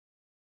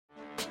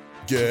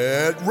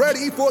Get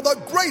ready for the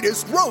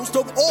greatest roast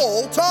of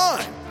all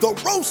time, the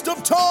Roast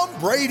of Tom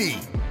Brady,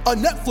 a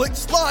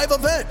Netflix live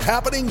event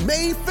happening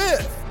May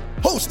 5th.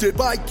 Hosted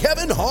by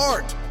Kevin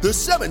Hart, the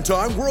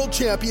 7-time world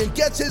champion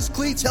gets his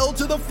cleats held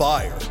to the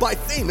fire by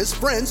famous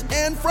friends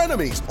and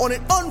frenemies on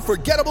an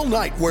unforgettable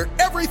night where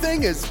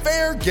everything is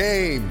fair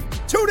game.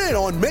 Tune in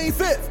on May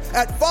 5th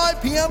at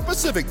 5 p.m.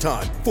 Pacific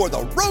time for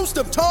the Roast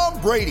of Tom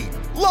Brady,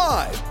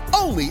 live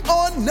only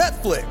on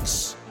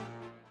Netflix.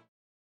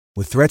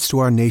 With threats to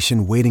our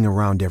nation waiting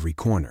around every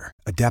corner,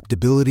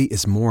 adaptability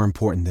is more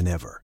important than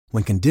ever.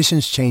 When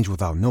conditions change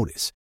without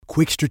notice,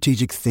 quick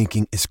strategic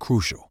thinking is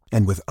crucial.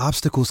 And with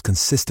obstacles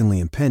consistently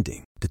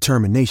impending,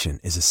 determination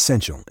is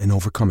essential in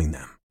overcoming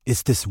them.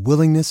 It's this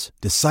willingness,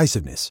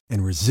 decisiveness,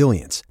 and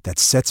resilience that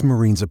sets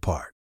Marines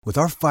apart. With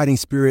our fighting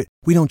spirit,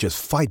 we don't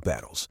just fight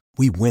battles,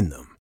 we win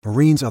them.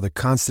 Marines are the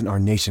constant our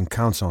nation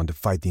counts on to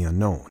fight the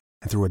unknown.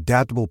 And through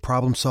adaptable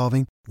problem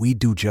solving, we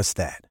do just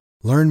that.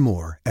 Learn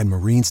more at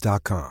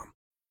marines.com.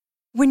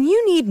 When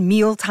you need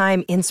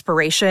mealtime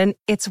inspiration,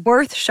 it's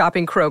worth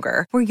shopping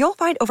Kroger, where you'll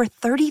find over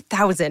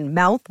 30,000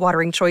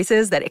 mouth-watering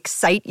choices that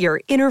excite your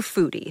inner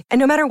foodie. And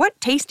no matter what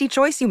tasty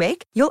choice you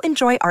make, you'll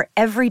enjoy our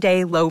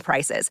everyday low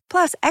prices,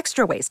 plus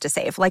extra ways to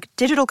save, like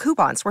digital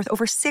coupons worth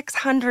over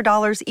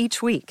 $600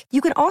 each week.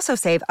 You can also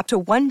save up to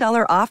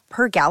 $1 off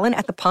per gallon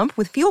at the pump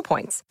with fuel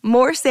points.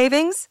 More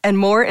savings and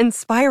more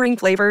inspiring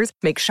flavors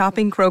make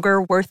shopping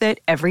Kroger worth it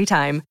every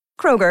time.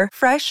 Kroger,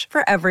 fresh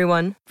for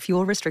everyone.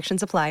 Fuel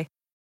restrictions apply.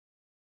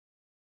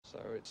 So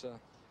it's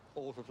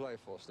all for play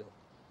for still.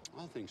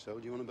 I think so.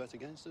 Do you want to bet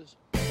against us?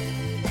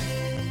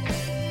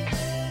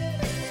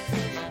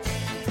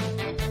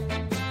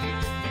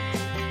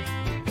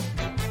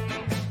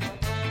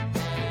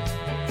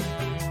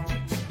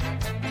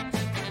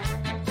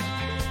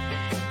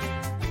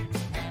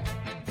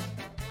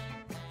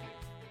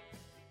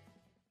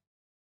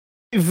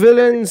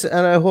 Villains,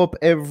 and I hope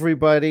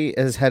everybody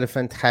has had a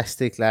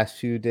fantastic last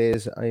few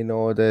days. I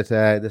know that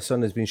the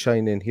sun has been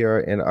shining here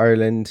in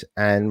Ireland,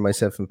 and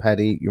myself and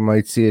Paddy, you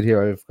might see it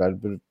here, I've got a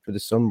bit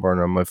of sunburn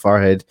on my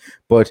forehead,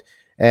 but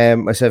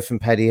myself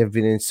and Paddy have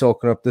been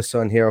soaking up the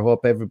sun here. I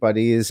hope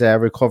everybody is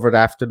recovered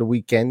after the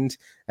weekend,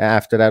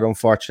 after that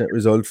unfortunate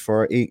result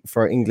for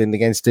England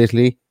against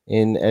Italy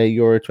in a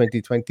Euro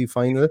 2020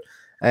 final,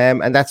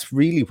 and that's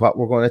really what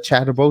we're going to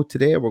chat about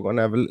today. We're going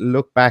to have a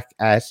look back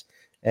at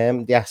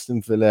the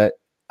Aston Villa,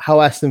 how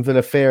Aston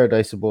Villa fared,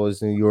 I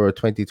suppose, in Euro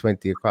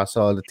 2020 across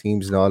all the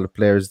teams and all the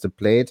players that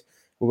played.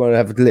 We're going to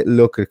have a little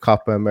look at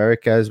Copa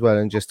America as well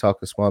and just talk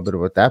a small bit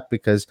about that,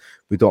 because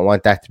we don't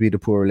want that to be the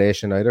poor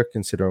relation either,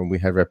 considering we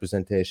had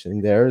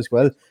representation there as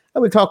well.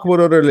 And we'll talk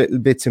about other little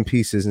bits and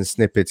pieces and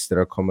snippets that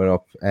are coming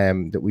up,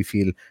 that we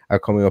feel are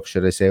coming up,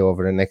 should I say,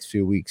 over the next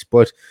few weeks.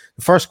 But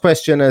the first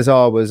question, as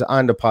always,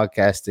 on the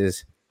podcast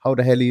is, how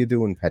the hell are you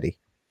doing, Paddy?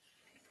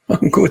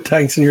 I'm good,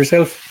 thanks. And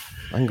yourself?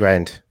 I'm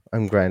grand.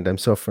 I'm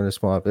suffering a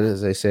small bit,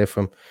 as I say,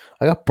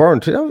 I got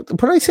burnt.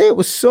 When I say it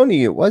was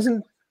sunny, it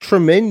wasn't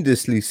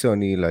tremendously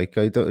sunny. Like,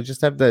 I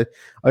just have the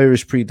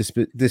Irish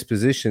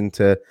predisposition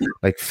to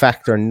like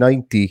factor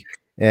 90.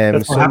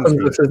 That's what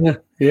happens, isn't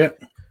it? Yeah.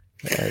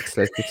 It's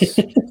like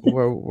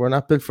we're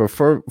not built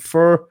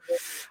for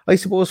I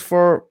suppose,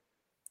 for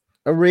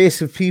a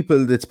race of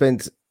people that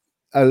spent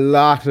a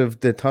lot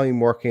of the time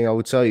working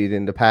outside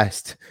in the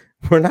past.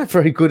 We're not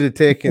very good at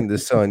taking the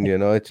sun, you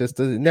know. It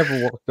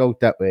never worked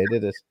out that way,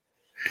 did it?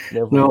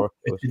 No,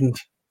 it didn't.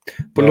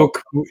 But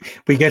look,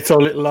 we get so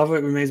little of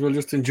it, we may as well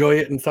just enjoy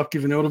it and stop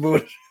giving out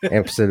about it.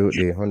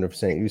 Absolutely,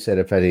 100%. You said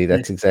it, Paddy.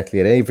 That's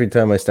exactly it. Every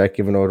time I start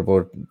giving out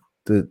about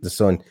the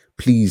sun,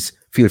 please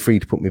feel free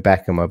to put me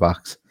back in my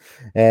box.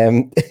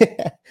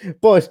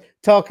 But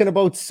talking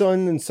about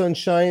sun and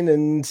sunshine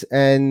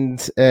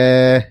and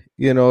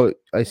you know,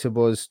 I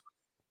suppose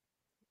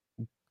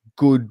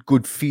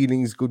good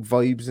feelings, good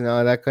vibes and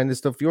all that kind of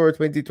stuff. Euro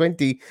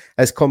 2020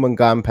 has come and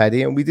gone,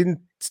 Paddy, and we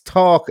didn't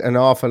talk an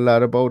awful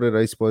lot about it,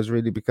 I suppose,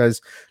 really,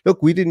 because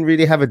look, we didn't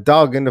really have a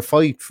dog in the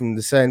fight from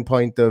the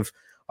standpoint of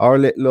our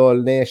little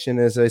old nation.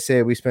 As I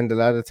say, we spend a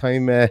lot of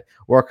time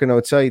working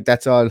outside.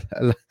 That's all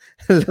a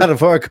lot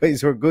of our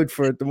guys were good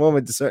for at the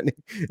moment. Certainly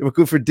we're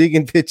good for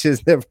digging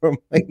pitches, never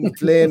mind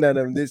playing on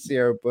them this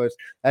year, but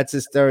that's a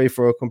story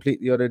for a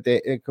complete other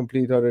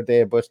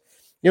day. But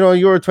you know,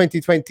 Euro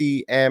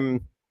 2020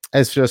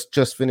 has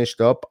just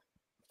finished up.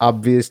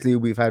 Obviously,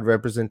 we've had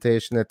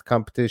representation at the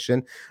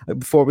competition.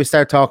 Before we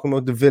start talking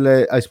about the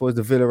Villa, I suppose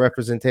the Villa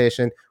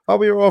representation, what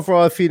were your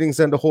overall feelings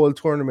on the whole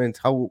tournament?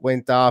 How it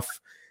went off?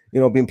 You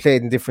know, being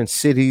played in different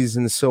cities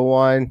and so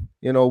on.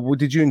 You know,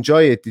 did you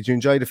enjoy it? Did you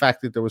enjoy the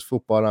fact that there was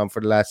football on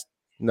for the last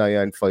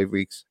 5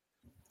 weeks?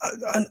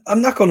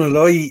 I'm not going to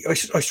lie. I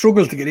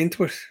struggled to get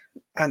into it,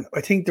 and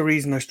I think the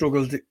reason I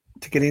struggled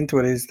to get into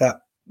it is that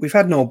we've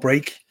had no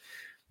break.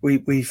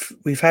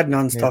 We've had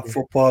non-stop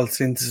football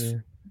since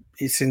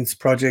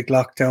Project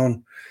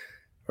Lockdown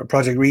or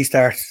Project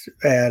Restart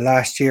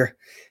last year,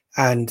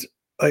 and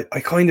I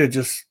kind of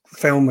just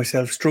found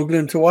myself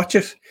struggling to watch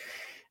it.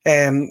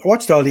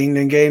 Watched all the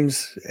England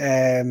games,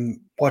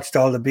 watched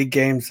all the big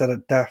games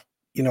that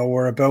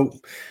were about.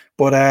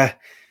 But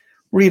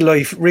real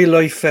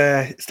life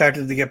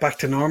started to get back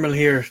to normal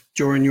here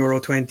during Euro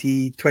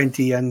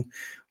 2020, and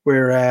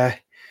we're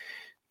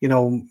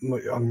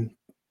I'm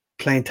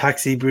playing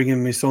taxi,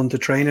 bringing my son to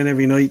training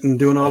every night and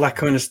doing all that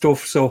kind of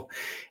stuff. So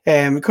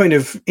it kind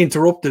of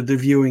interrupted the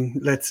viewing,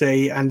 let's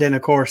say. And then,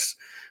 of course,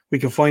 we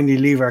can finally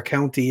leave our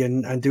county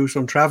and do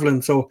some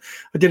traveling. So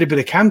I did a bit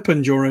of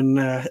camping during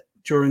the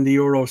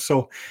Euros.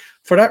 So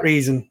for that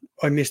reason,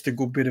 I missed a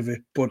good bit of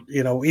it. But,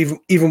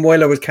 even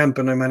while I was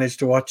camping, I managed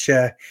to watch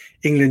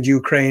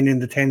England-Ukraine in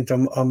the tent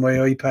on my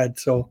iPad.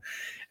 So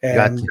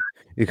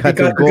you got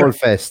the goal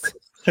fest.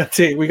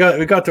 That's it. We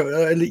got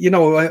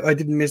to. I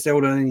didn't miss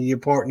out on any of the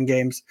important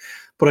games,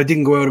 but I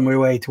didn't go out of my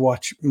way to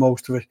watch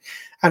most of it.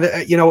 And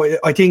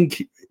I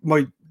think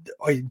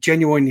I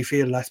genuinely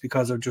feel that's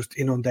because I'm just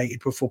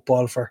inundated with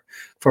football for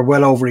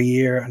well over a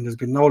year, and there's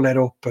been no let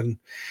up, and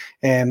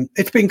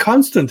it's been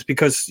constant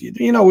because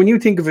when you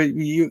think of it,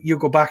 you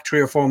go back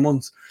 3 or 4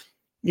 months,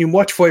 you can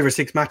watch 5 or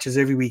 6 matches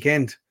every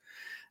weekend.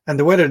 And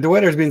the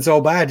weather's been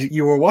so bad,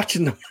 you were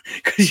watching them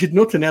because you had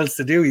nothing else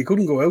to do. You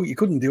couldn't go out, you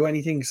couldn't do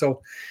anything.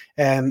 So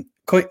kind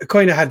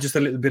of had just a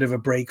little bit of a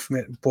break from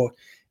it. But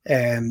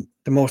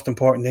the most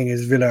important thing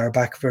is Villa are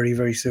back very,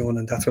 very soon,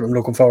 and that's what I'm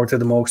looking forward to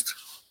the most.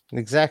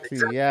 Exactly,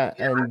 yeah.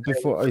 And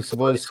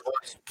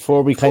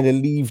before we kind of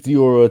leave the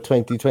Euro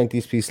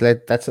 2020 piece,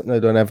 that's something I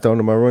don't have down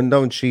on my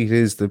rundown sheet,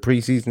 is the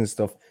preseason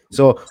stuff.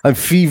 So I'm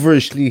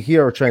feverishly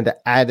here trying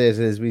to add it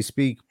as we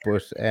speak,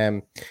 but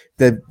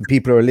the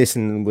people who are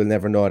listening will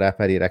never know that,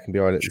 Paddy. That can be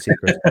our little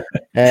secret.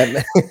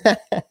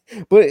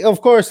 But of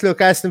course, look,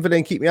 Aston Villa,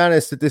 and keep me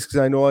honest with this because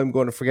I know I'm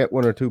going to forget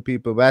 1 or 2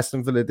 people, but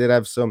Aston Villa did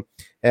have some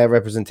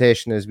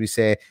representation, as we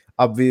say.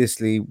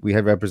 Obviously, we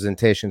had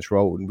representation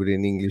throughout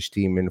within the English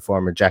team in the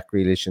form of Jack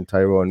Grealish and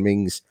Tyrone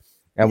Mings.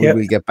 And we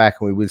will get back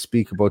and we will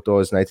speak about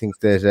those. And I think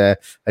that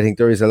I think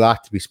there is a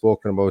lot to be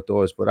spoken about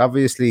those. But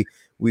obviously,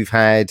 we've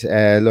had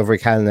Lovre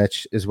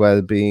Kalinic as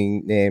well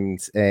being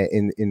named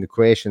in the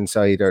Croatian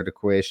side, or the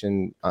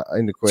Croatian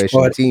in the Croatian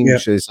squad, team,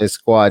 which is a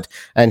squad.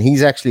 And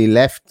he's actually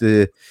left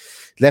the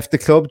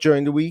club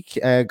during the week,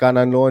 gone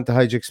on loan to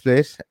Hajduk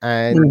Split,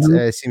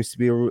 and seems to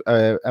be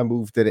a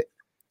move that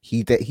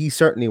he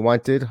certainly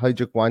wanted,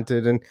 Hajduk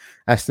wanted, and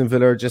Aston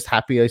Villa are just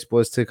happy, I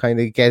suppose, to kind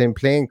of get him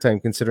playing time,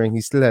 considering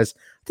he still has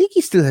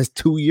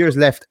 2 years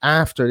left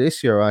after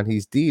this year on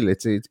his deal.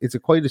 It's a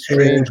quite a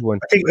strange one.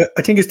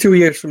 I think it's 2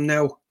 years from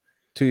now.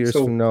 2 years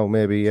from now,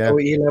 maybe, yeah. So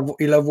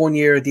he'll have 1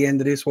 year at the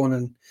end of this one,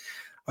 and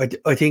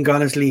I think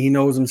honestly he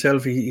knows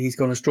himself he's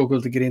going to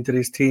struggle to get into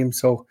this team.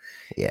 So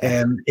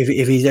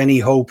if he's any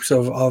hopes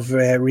of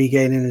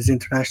regaining his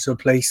international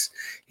place,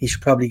 he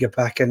should probably get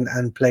back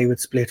and play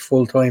with Split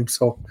full time.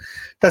 So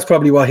that's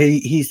probably what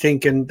he's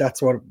thinking.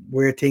 That's what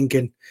we're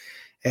thinking.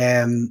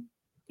 It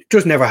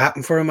just never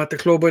happened for him at the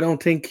club, I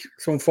don't think.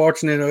 So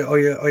unfortunate.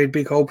 I had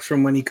big hopes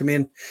from when he came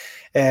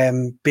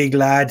in. Big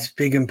lad,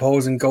 big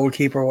imposing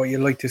goalkeeper, what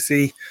you'd like to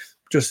see.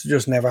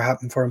 Just never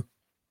happened for him.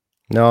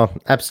 No,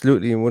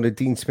 absolutely. And one of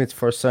Dean Smith's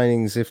first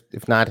signings,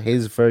 if not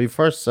his very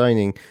first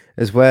signing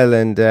as well,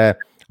 and or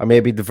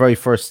maybe the very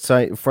first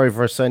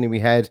signing we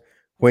had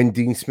when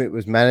Dean Smith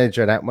was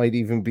manager. That might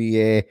even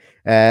be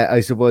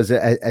I suppose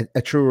a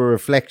truer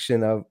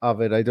reflection of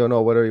it. I don't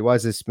know whether he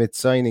was a Smith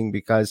signing,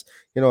 because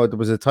there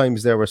was a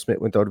times there where Smith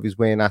went out of his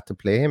way not to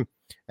play him,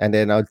 and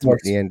then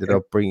ultimately ended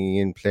up bringing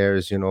in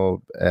players,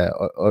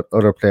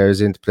 other players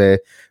in to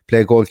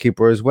play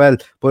goalkeeper as well.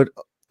 But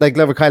like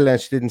Lovre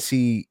Kalinic didn't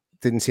see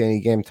any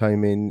game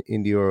time in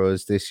the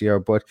Euros this year,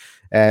 but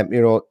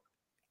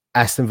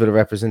Aston Villa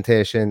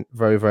representation,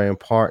 very, very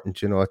important,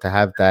 to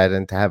have that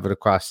and to have it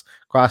across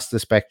the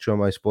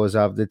spectrum, I suppose,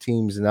 of the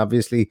teams. And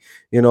obviously,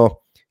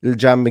 little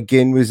John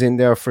McGinn was in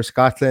there for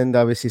Scotland.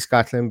 Obviously,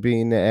 Scotland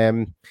being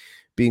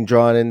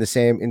drawn in the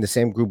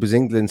same group as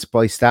England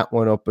spiced that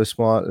one up a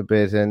small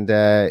bit. And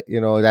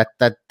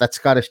that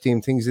Scottish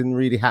team, things didn't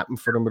really happen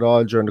for them at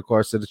all during the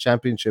course of the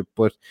championship.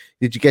 But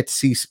did you get to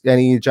see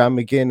any of John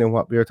McGinn, and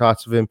what were your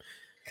thoughts of him?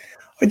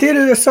 I did.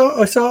 I saw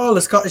all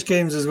the Scottish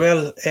games as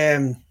well.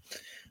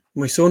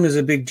 My son is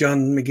a big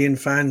John McGinn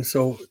fan,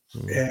 so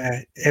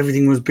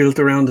everything was built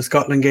around the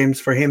Scotland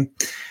games for him.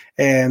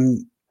 They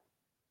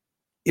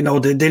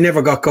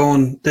never got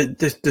going.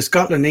 The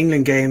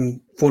Scotland-England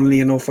game, funnily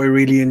enough, I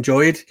really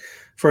enjoyed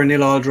for a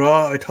 0-0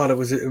 draw. I thought it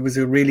was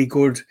a really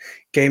good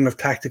game of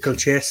tactical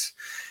chess,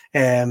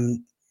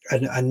 and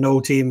no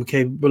team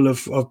capable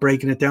of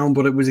breaking it down.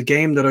 But it was a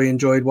game that I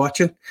enjoyed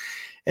watching.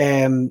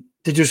 They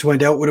just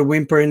went out with a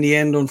whimper in the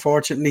end,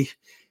 unfortunately.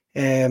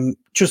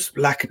 Just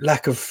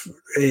lack of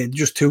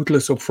just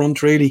toothless up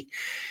front, really.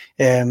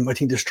 I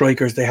think the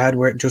strikers they had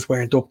weren't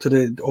up to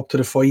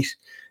the fight,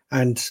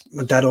 and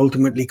that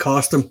ultimately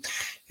cost them.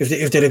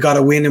 If they'd have got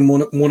a win in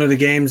one of the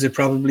games, it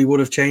probably would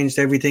have changed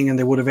everything, and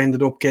they would have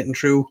ended up getting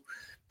through,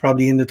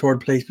 probably in the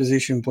third place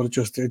position. But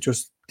it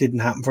just didn't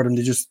happen for them.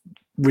 They just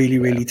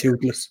really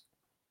toothless.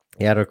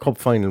 Yeah, their cup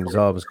final was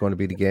always going to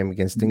be the game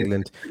against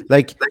England.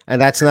 Like,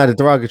 and that's not a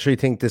derogatory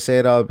thing to say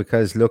at all,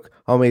 because look,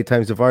 how many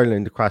times have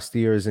Ireland across the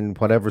years in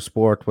whatever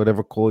sport,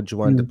 whatever code you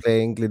want to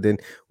play England in,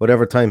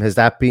 whatever time has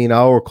that been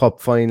our cup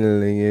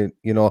final? And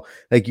you know,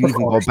 like you even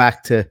go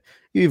back to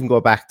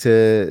go back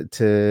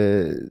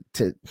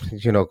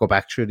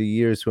through the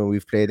years when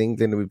we've played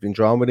England and we've been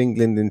drawn with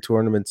England in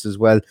tournaments as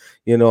well.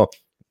 You know,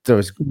 there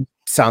was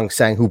songs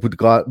sang who put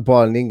the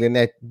ball in England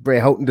net. Bray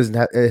Houghton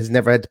has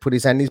never had to put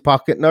his hand in his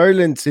pocket in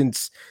Ireland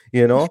since,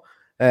 you know,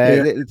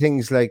 little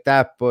things like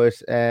that. But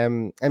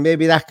and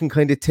maybe that can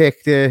kind of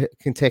take the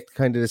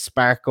kind of the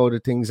spark out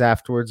of things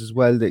afterwards as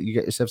well, that you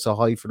get yourself so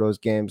high for those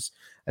games,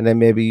 and then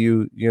maybe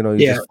you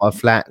just fall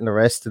flat in the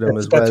rest of them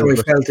as well. That's how I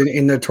felt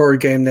in the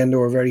third game. Then they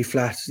were very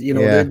flat. You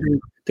know,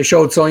 they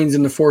showed signs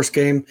in the first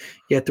game,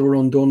 yet they were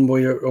undone by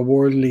a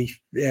worldly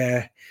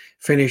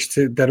finish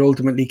that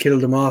ultimately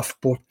killed them off.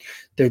 But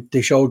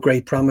they showed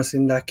great promise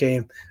in that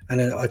game,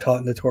 and I thought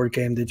in the third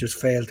game they just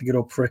failed to get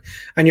up for it.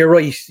 And you're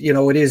right, you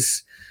know, it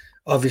is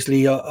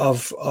obviously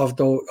of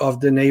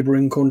the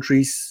neighbouring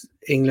countries.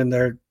 England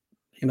are,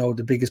 you know,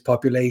 the biggest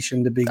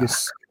population, the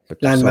biggest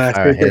landmass.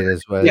 So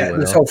as well,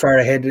 they're so far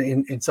ahead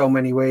in so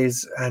many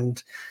ways,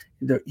 and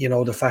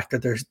the fact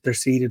that they're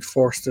seeded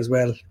first as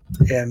well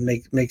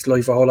makes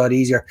life a whole lot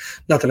easier.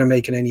 Not that I'm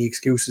making any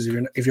excuses.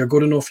 If you're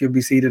good enough, you'll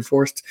be seeded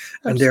first.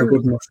 Absolutely. And they're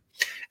good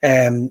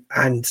enough.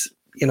 And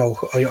you know,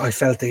 I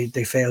felt they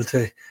failed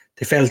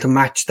to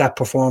match that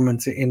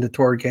performance in the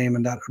third game,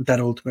 and that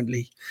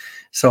ultimately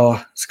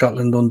saw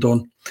Scotland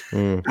undone.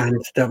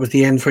 And that was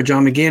the end for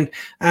John McGinn.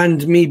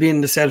 And me,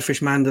 being the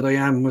selfish man that I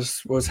am,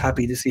 was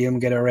happy to see him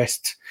get a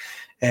rest.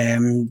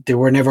 They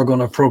were never going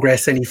to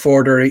progress any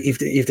further.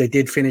 If they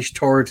did finish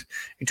third,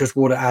 it just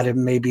would have added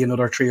maybe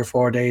another 3 or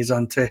 4 days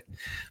onto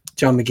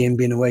John McGinn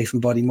being away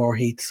from Bodymore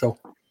Heath. So,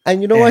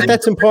 and you know what?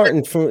 That's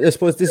important. I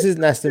suppose this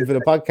isn't Aston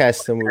Villa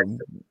podcast, and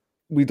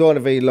we don't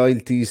have any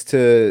loyalties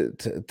to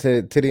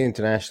the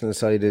international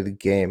side of the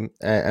game.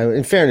 And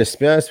in fairness, to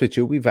be honest with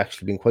you, we've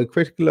actually been quite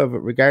critical of it,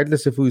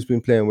 regardless of who's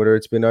been playing, whether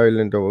it's been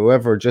Ireland or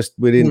whoever, just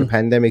within the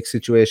pandemic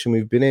situation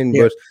we've been in.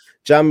 Yeah. But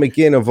John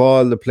McGinn, of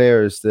all the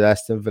players that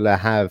Aston Villa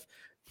have,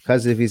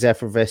 because of his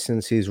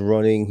effervescence, his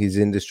running, his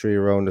industry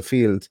around the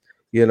field,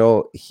 you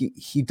know,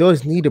 he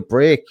does need a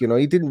break. You know,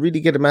 he didn't really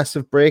get a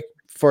massive break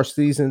first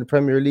season in the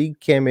Premier League.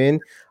 Came in,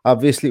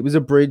 obviously it was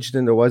abridged,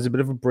 and there was a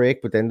bit of a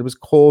break, but then there was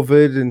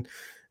COVID and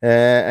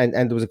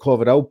there was a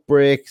COVID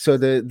outbreak. So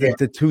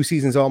the 2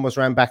 seasons almost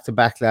ran back to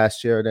back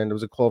last year. Then there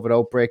was a COVID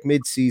outbreak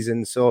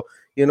mid-season. So,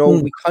 you know,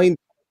 we kind of,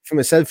 from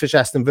a selfish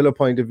Aston Villa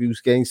point of view,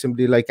 getting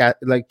somebody like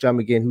John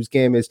McGinn, whose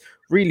game is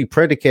really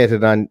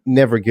predicated on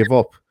never give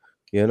up.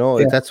 You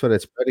know, that's what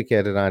it's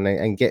predicated on,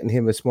 and getting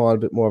him a small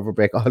bit more of a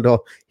break.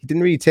 Although he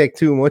didn't really take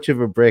too much of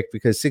a break,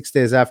 because 6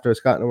 days after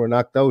Scotland were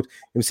knocked out,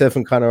 himself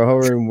and Conor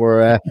Horan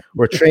were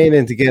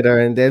training together,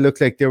 and they looked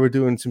like they were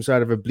doing some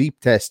sort of a bleep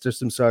test or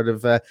some sort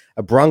of a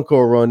Bronco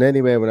run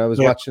anyway when I was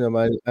watching them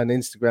on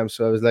Instagram.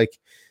 So I was like,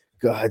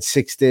 God,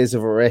 6 days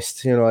of a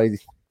rest. You know,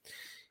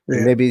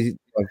 maybe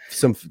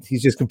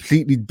he's just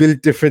completely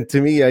built different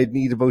to me. I'd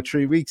need about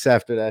 3 weeks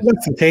after that.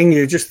 That's the thing.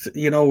 You just,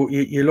 you know,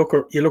 you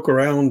look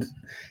around.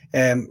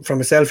 From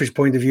a selfish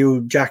point of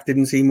view, Jack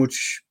didn't see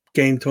much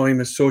game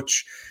time as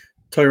such.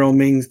 Tyrone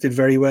Mings did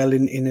very well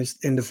in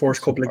the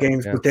first couple of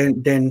games, but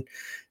then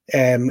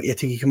I think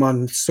he came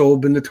on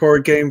sub in the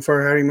third game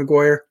for Harry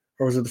Maguire,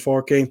 or was it the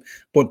fourth game?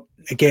 But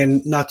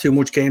again, not too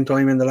much game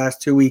time in the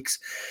last 2 weeks.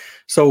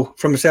 So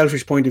from a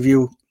selfish point of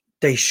view,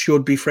 they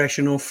should be fresh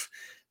enough.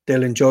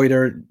 They'll enjoy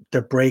their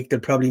break. They'll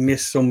probably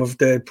miss some of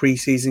the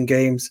preseason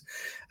games,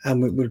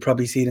 and we'll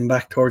probably see them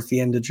back towards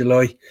the end of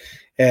July.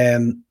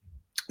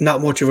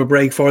 Not much of a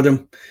break for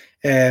them.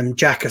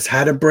 Jack has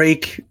had a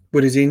break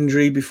with his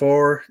injury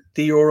before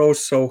the Euros,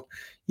 so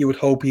you would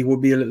hope he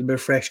would be a little bit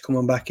fresh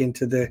coming back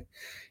into the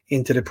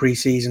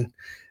preseason.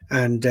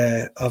 And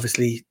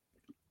obviously,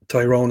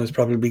 Tyrone is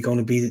probably going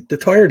to be the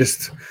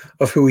tiredest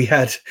of who he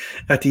had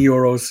at the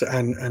Euros,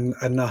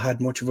 and not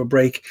had much of a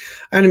break.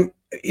 And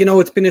you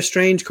know, it's been a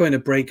strange kind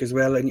of break as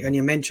well. And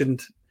you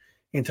mentioned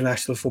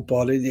international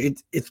football.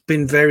 It's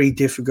been a very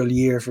difficult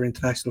year for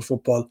international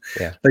football.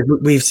 Yeah. Like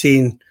we've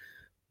seen,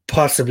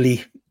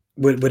 possibly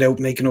without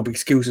making up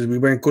excuses, we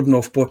weren't good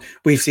enough, but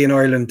we've seen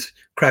Ireland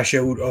crash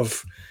out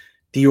of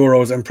the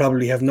Euros and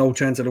probably have no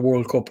chance at the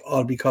World Cup,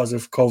 all because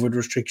of COVID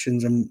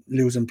restrictions and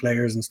losing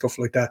players and stuff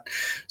like that.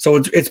 So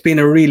it's been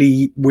a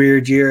really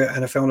weird year,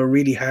 and I found it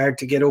really hard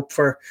to get up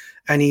for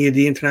any of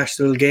the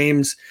international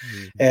games.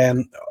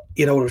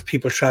 You know, there's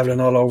people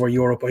traveling all over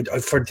Europe.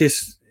 For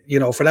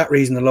that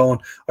reason alone,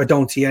 I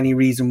don't see any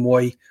reason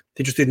why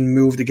they just didn't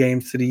move the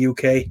games to the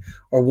UK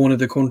or one of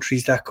the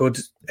countries that could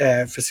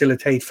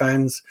facilitate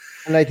fans.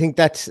 And I think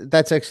that's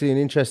actually an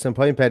interesting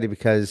point, Paddy,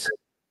 because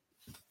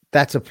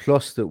that's a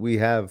plus that we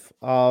have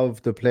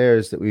of the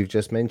players that we've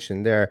just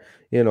mentioned there.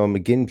 You know,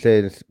 McGinn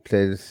played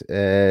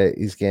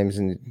his games,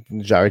 in the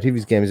majority of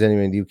his games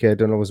anyway in the UK. I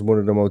don't know, was one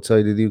of them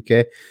outside of the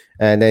UK.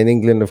 And then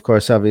England, of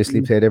course,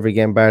 obviously played every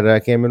game bar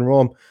that game in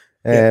Rome.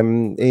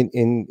 in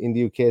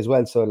the UK as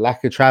well. So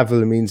lack of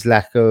travel means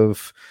lack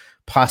of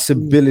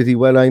possibility.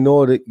 Well, I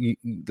know that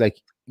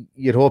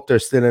you'd hope they're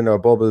still in our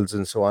bubbles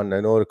and so on.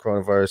 I know the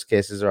coronavirus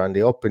cases are on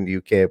the up in the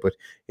UK, but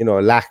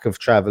lack of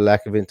travel,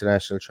 lack of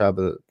international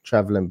travel,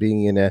 and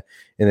being in an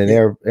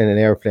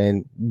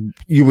airplane,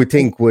 you would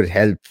think would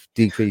help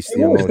decrease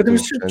the amount of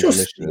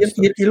transmission.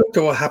 You looked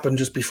at what happened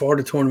just before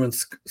the tournament.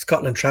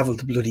 Scotland travelled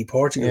to bloody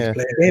Portugal to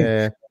play a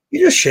game.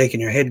 You're just shaking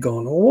your head,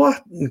 going,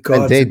 "What?" And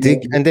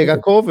they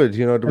got COVID.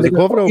 There was a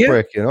COVID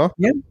outbreak.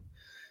 Yeah.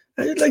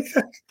 Like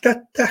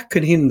that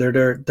can hinder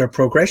their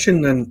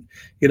progression, and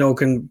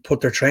can put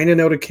their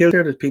training out of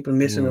kilter. There's people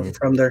missing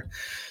from their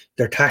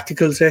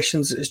tactical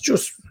sessions. It's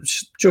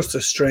just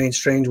a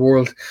strange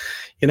world,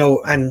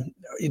 and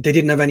they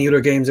didn't have any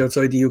other games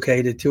outside the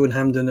UK. They had 2 in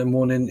Hampden and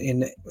 1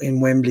 in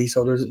Wembley,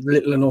 so there's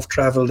little enough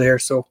travel there.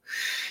 So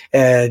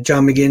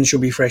John McGinn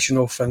should be fresh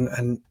enough,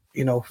 and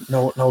no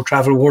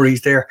travel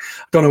worries there.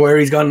 I don't know where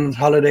he's gone on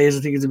holidays.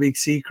 I think it's a big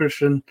secret.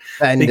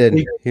 And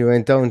he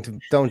went down to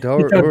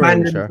Bandon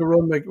to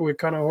run with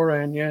Conor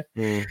Horan. Yeah,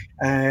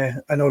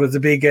 I know there's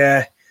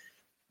a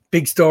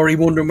big story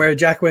wondering where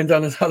Jack went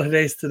on his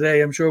holidays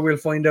today. I'm sure we'll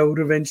find out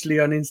eventually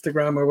on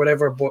Instagram or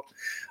whatever. But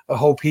I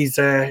hope he's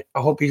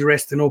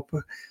resting up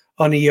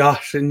on a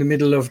yacht in the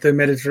middle of the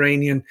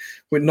Mediterranean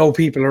with no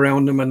people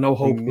around him and no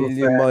hope. A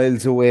million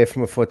miles away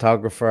from a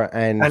photographer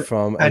and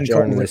from a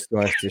journalist who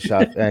wants to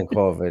shop and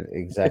COVID.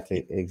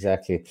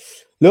 Exactly.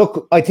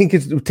 Look, I think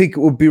it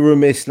would be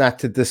remiss not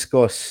to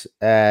discuss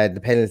the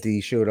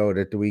penalty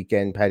shootout at the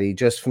weekend, Paddy,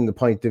 just from the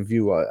point of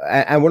view.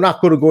 And we're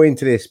not going to go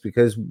into this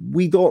because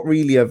we don't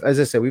really have, as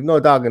I said, we've no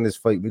dog in this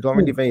fight. We don't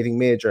really have anything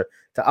major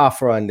to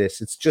offer on this.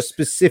 It's just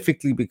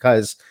specifically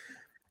because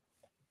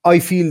I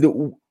feel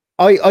that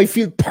I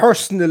feel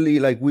personally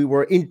like we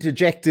were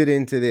interjected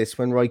into this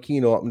when Roy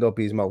Keane opened up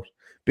his mouth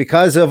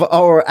because of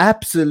our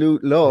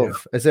absolute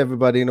love, as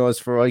everybody knows,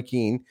 for Roy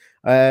Keane.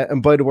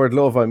 And by the word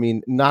love, I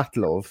mean not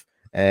love.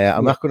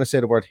 I'm not going to say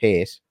the word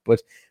hate,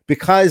 but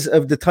because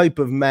of the type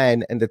of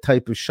man and the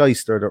type of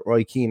shyster that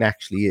Roy Keane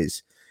actually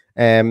is.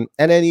 And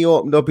then he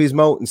opened up his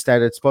mouth and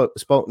started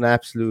spouting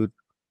absolute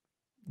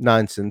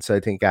nonsense, I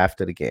think,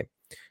 after the game.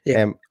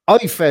 I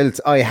felt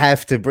I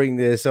have to bring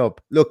this up.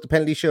 Look, the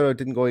penalty shootout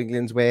didn't go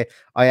England's way.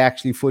 I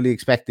actually fully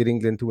expected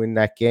England to win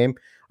that game.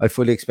 I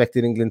fully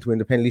expected England to win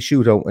the penalty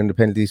shootout when the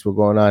penalties were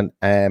going on.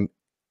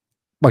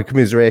 My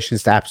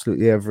commiserations to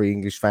absolutely every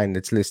English fan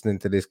that's listening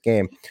to this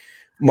game.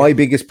 My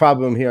biggest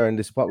problem here, and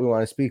this is what we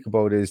want to speak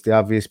about, is the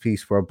obvious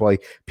piece whereby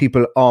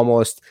people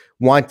almost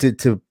wanted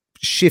to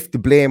shift the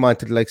blame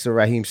onto the likes of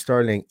Raheem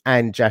Sterling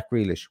and Jack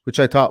Grealish,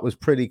 which I thought was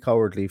pretty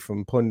cowardly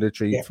from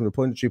punditry, from the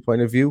punditry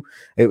point of view.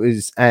 It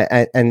was,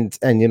 and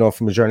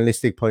from a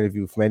journalistic point of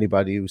view, from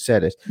anybody who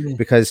said it,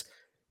 because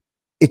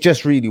it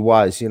just really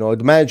was. The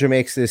manager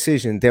makes the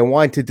decision. They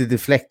wanted to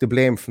deflect the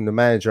blame from the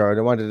manager, or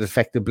they wanted to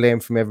deflect the blame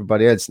from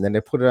everybody else, and then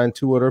they put it on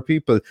two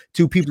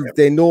people that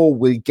they know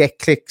will get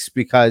clicks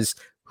because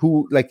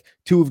two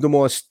of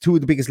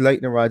the biggest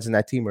lightning rods in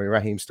that team are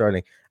Raheem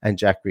Sterling and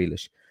Jack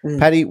Grealish.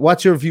 Paddy,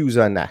 what's your views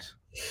on that?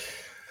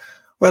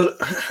 Well,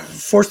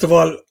 first of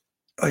all,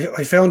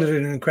 I found it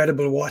an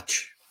incredible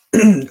watch.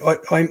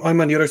 I'm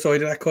on the other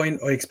side of that coin.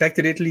 I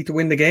expected Italy to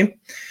win the game,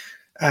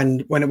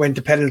 and when it went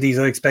to penalties,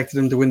 I expected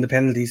them to win the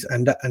penalties,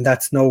 and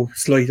that's no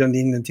slight on the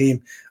England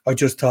team. I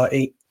just thought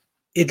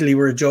Italy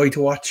were a joy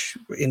to watch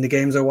in the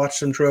games I watched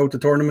them throughout the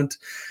tournament.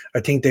 I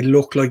think they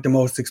looked like the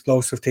most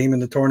explosive team in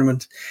the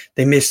tournament.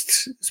 They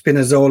missed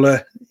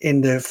Spinazzola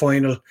in the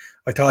final.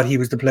 I thought he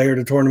was the player of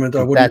the tournament.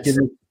 That's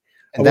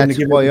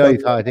why I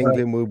thought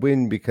England would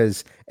win,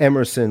 because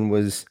Emerson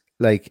was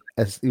a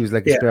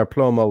spare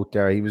plum out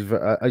there. He was.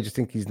 I just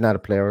think he's not a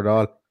player at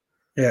all.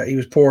 Yeah, he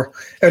was poor.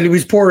 He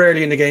was poor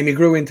early in the game. He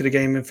grew into the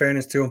game, in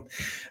fairness to him.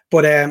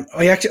 But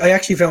I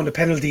actually found the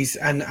penalties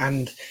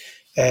and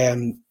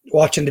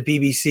watching the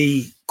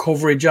BBC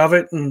coverage of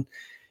it, and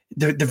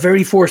the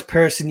very first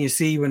person you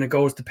see when it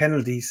goes to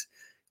penalties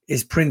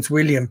is Prince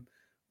William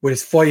with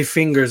his 5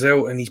 fingers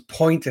out, and he's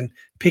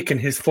picking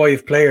his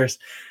 5 players.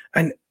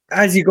 And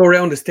as you go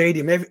around the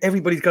stadium,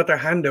 everybody's got their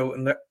hand out,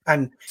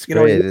 and you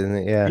look at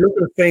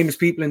the famous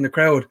people in the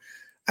crowd,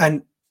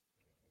 and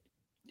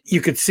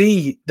you could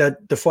see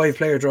that the 5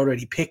 players are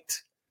already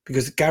picked,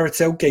 because Gareth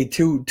Southgate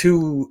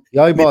he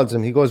eyeballs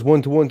him. He goes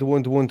 1 to 1 to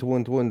 1 to 1 to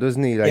 1 to 1,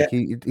 doesn't he?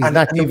 He's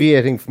not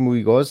deviating from who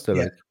he goes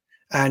to.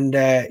 And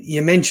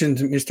you mentioned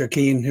Mr.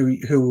 Keane, who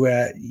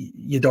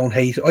you don't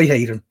hate. I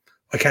hate him.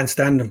 I can't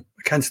stand him.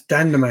 I can't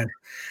stand the man.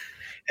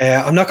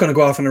 I'm not going to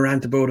go off on a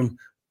rant about him,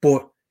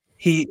 but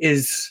he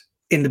is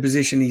in the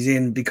position he's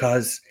in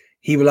because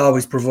he will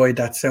always provide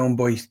that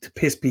soundbite to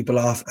piss people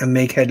off and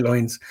make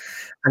headlines.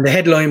 And the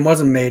headline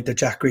wasn't made that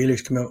Jack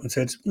Grealish came out and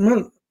said,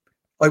 well,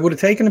 I would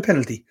have taken a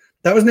penalty.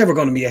 That was never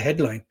going to be a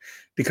headline,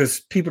 because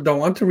people don't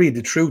want to read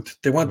the truth.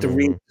 They want to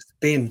read the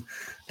spin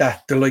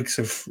that the likes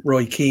of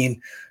Roy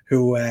Keane,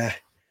 who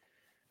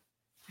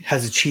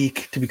has a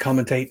cheek to be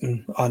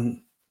commentating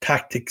on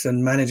tactics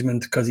and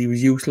management because he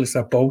was useless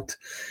at both,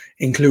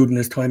 including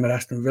his time at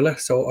Aston Villa.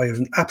 So I have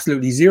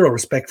absolutely zero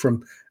respect for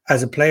him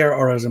as a player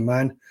or as a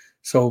man.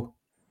 So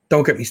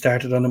don't get me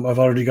started on him. I've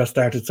already got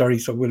started. Sorry.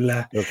 So we'll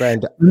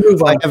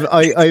move on.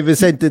 I've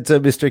said it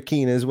to Mr.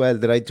 Keane as well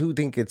that I do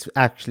think it's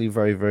actually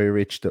very, very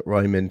rich that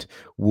Raymond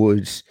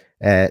would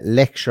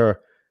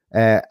lecture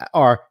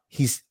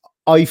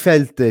I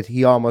felt that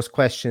he almost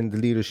questioned the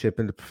leadership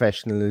and the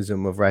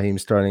professionalism of Raheem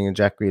Sterling and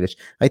Jack Grealish.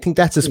 I think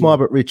that's a small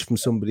bit rich from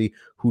somebody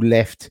who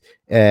left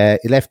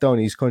down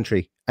his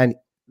country. And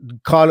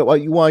call it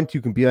what you want.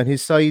 You can be on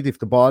his side if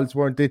the balls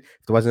weren't it,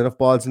 if there wasn't enough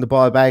balls in the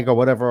ball bag or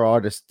whatever,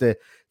 or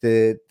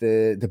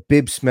the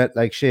bib smelled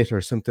like shit or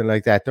something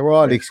like that. There were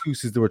all the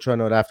excuses they were trying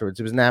out afterwards.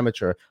 It was an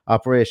amateur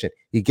operation.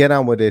 You get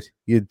on with it,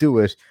 you do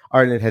it.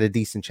 Ireland had a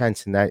decent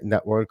chance in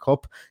that World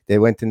Cup. They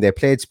went and they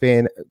played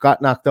Spain,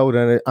 got knocked out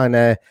on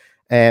a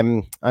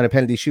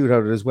penalty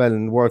shootout as well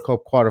in the World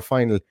Cup quarter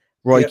final.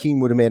 Roy Keane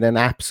would have made an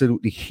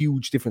absolutely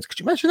huge difference. Could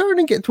you imagine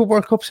Ireland getting to a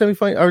World Cup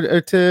semi-final or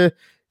to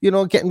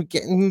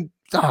getting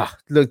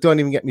look, don't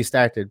even get me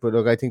started. But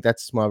look, I think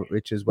that's small but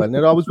rich as well, and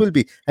it always will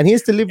be. And he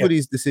has to live with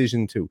his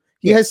decision too.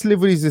 He has to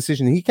live with his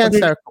decision. He can't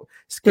start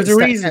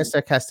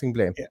casting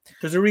blame. Yeah.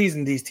 There's a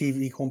reason these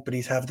TV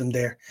companies have them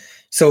there.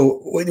 So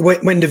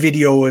when the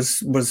video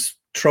was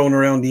thrown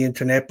around the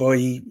internet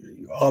by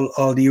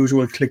all the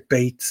usual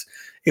clickbaits,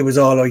 it was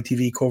all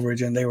ITV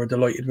coverage, and they were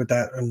delighted with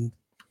that. And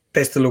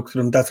best of luck to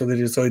them. That's what they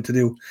decided to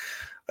do.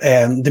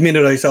 The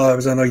minute I saw it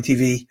was on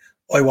ITV,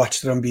 I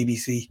watched it on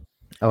BBC.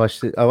 I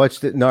watched it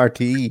in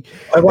RTE.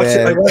 I watched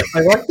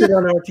it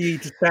on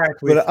RTE to start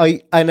with. But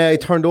I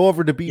turned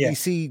over to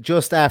BBC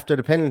just after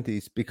the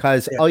penalties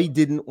because I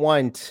didn't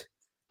want.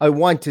 I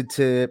wanted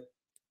to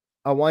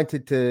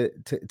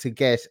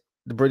get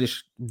the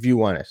British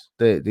view on it,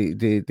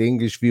 the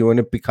English view on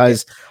it,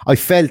 because I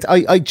felt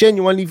I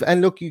genuinely,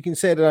 and look, you can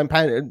say that I'm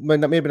pandering,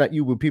 maybe not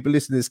you, but people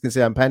listening to this can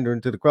say I'm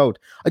pandering to the crowd.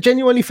 I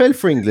genuinely felt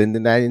for England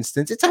in that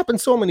instance. It's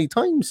happened so many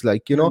times,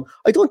 like, you know,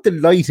 I don't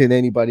delight in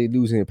anybody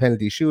losing a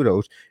penalty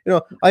shootout. You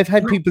know, I've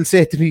had people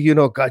say to me, you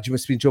know, God, you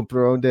must be jumping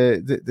around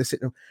the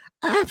sitting room.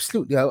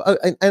 Absolutely.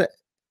 And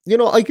you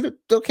know, I could,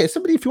 okay,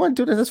 somebody, if you want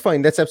to do that, that's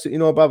fine. That's absolutely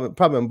no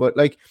problem. But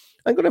like,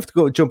 I'm going to have to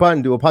go jump on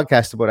and do a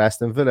podcast about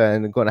Aston Villa,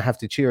 and I'm going to have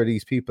to cheer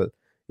these people,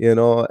 you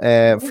know,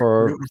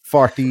 for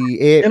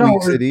 48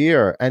 weeks of the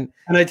year. And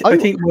I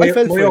think my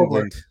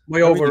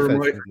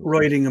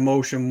overriding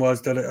emotion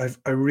was that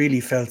I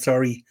really felt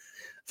sorry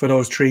for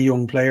those three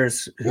young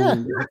players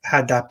who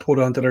had that put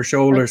onto their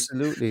shoulders.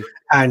 Absolutely.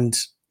 And,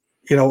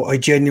 you know, I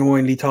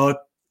genuinely thought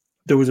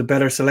there was a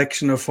better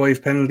selection of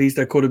 5 penalties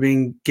that could have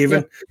been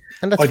given.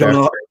 And that's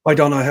I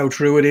don't know how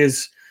true it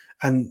is.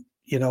 And,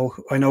 you know,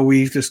 I know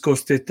we've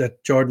discussed it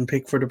that Jordan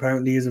Pickford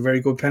apparently is a very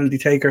good penalty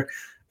taker,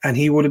 and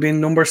he would have been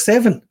number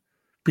 7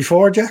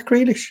 before Jack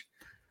Grealish.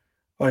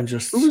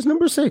 Who was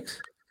number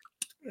 6?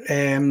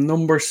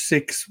 Number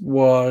 6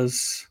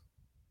 was,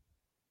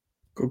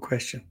 good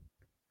question.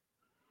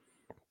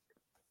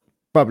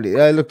 Probably.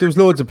 Look, there was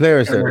loads of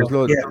players there. There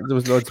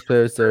was loads of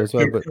players there as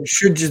well. But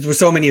there were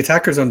so many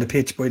attackers on the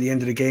pitch by the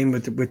end of the game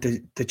with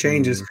the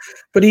changes.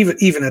 But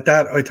even at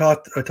that, I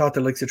thought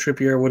the likes of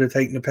Trippier would have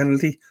taken a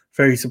penalty.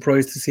 Very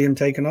surprised to see him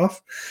taken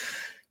off.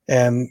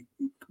 You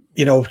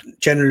know,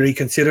 generally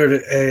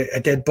considered a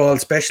dead ball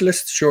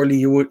specialist. Surely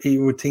you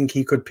would think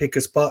he could pick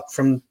a spot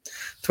from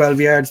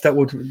 12 yards that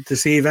would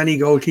deceive any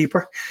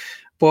goalkeeper.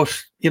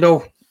 But, you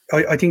know,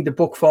 I think the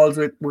book falls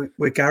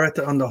with Gareth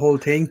on the whole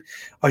thing.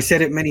 I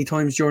said it many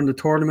times during the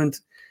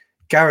tournament.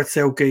 Gareth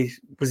Southgate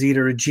was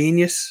either a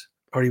genius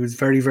or he was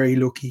very, very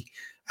lucky.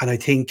 And I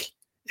think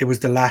it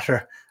was the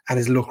latter, and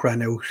his luck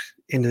ran out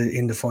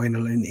in the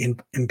final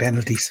in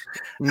penalties.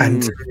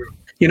 And,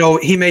 you know,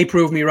 he may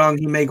prove me wrong.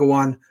 He may go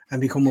on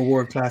and become a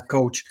world-class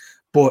coach.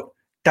 But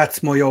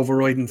that's my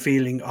overriding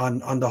feeling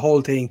on the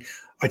whole thing.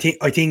 I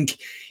think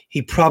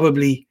he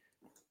probably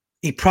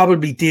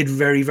did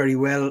very, very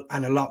well,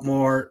 and a lot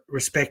more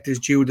respect is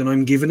due than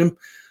I'm giving him.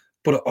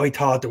 But I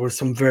thought there were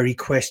some very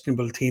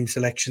questionable team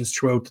selections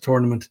throughout the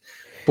tournament.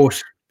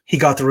 But he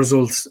got the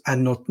results,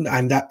 and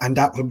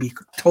that would be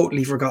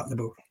totally forgotten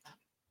about.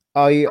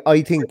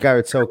 I think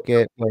Gareth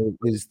Southgate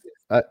is.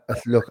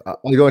 Look,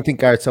 I don't think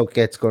Gareth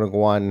Southgate's going to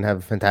go on and have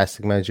a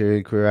fantastic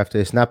managerial career after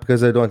this. Not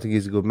because I don't think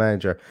he's a good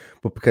manager,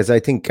 but because I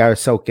think Gareth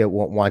Southgate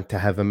won't want to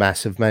have a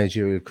massive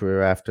managerial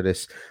career after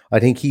this. I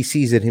think he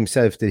sees it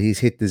himself that he's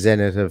hit the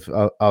zenith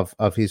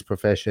of his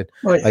profession.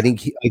 Oh, yeah. I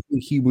think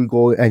he will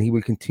go and he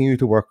will continue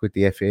to work with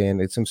the FA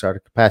in some sort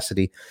of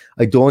capacity.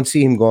 I don't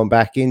see him going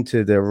back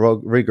into the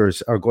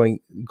rigors or going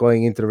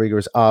into the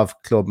rigors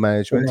of club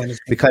management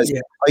because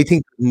I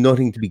think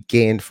nothing to be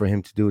gained for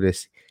him to do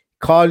this.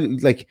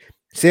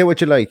 Say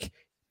what you like.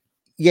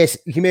 Yes,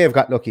 he may have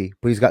got lucky,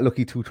 but he's got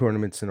lucky 2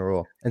 tournaments in a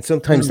row. And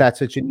sometimes that's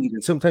what you need.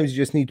 And sometimes you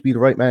just need to be the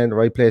right man in the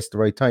right place at the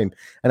right time.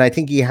 And I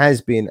think he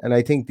has been. And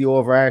I think the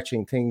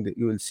overarching thing that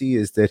you will see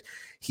is that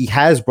he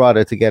has brought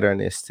a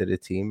togetherness to the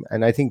team.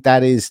 And I think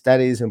that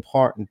is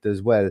important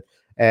as well.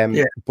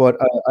 But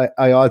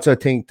I also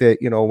think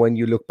that, you know, when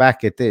you look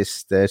back at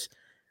this, that,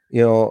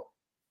 you know,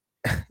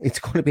 it's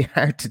going to be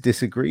hard to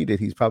disagree that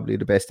he's probably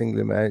the best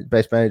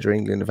best manager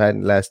England have had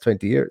in the last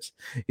 20 years,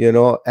 you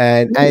know,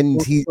 and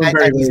he's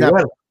not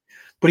well.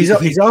 But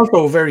he's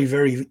also very,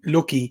 very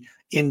lucky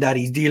in that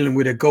he's dealing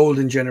with a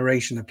golden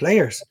generation of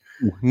players.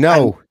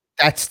 No,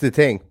 that's the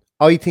thing.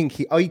 I think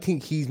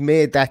he's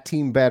made that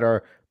team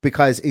better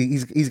because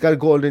he's got a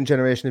golden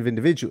generation of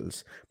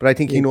individuals, but I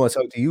think he knows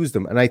how to use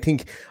them. And I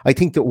think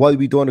that while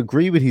we don't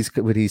agree with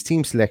his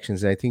team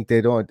selections, I think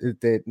it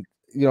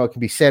can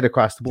be said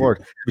across the board.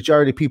 The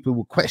majority of people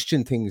will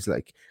question things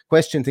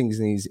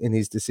in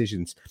his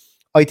decisions.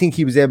 I think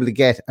he was able to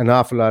get an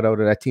awful lot out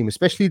of that team,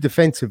 especially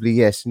defensively.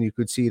 Yes, and you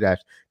could see that.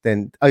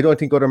 Then I don't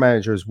think other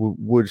managers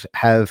would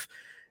have.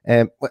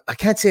 I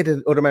can't say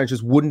that other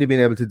managers wouldn't have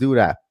been able to do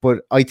that,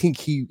 but I think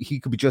he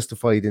could be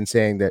justified in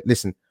saying that.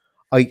 Listen,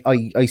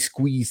 I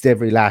squeezed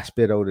every last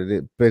bit out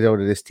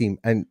of this team,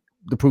 and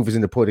the proof is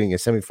in the pudding, a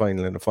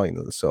semi-final and a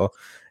final. So,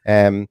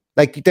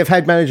 like they've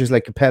had managers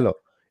like Capello.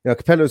 You know,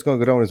 Capello is going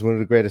to go down as one of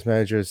the greatest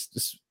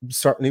managers,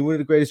 certainly one of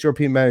the greatest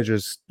European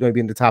managers,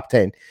 maybe in the top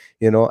 10.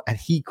 You know, and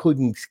he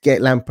couldn't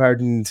get Lampard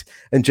and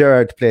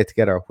Gerrard to play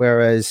together,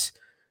 whereas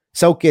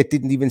Southgate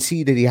didn't even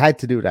see that he had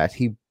to do that.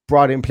 He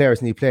brought in players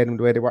and he played them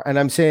the way they were. And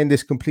I'm saying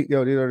this completely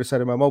out the other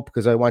side of my mouth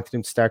because I wanted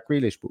him to start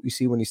Grealish, but we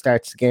see when he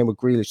starts the game with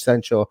Grealish,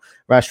 Sancho,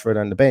 Rashford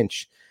on the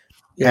bench,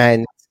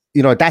 and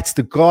you know that's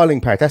the galling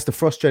part. That's the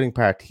frustrating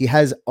part. He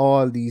has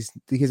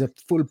he has a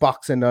full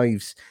box of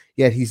knives,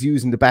 yet he's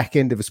using the back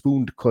end of a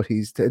spoon to cut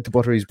to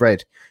butter his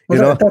bread.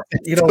 Well,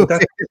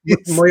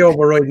 my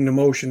overriding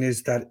emotion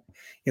is that,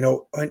 you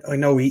know, I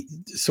know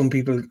some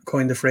people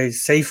coined the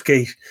phrase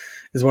 "safegate"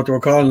 is what they were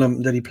calling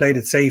him, that he played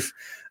it safe.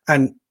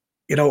 And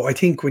you know, I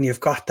think when you've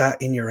got that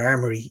in your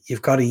armory,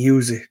 you've got to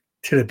use it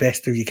to the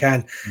best of you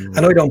can.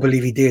 And I don't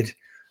believe he did.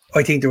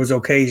 I think there was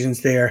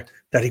occasions there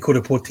that he could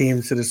have put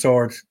teams to the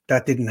sword.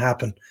 That didn't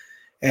happen.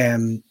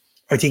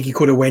 I think he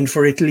could have went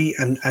for Italy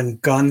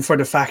and gone for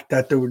the fact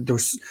that there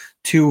was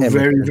two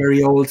very,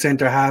 very old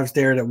centre halves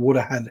there that would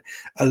have had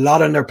a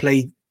lot on their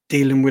plate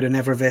dealing with an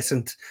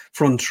effervescent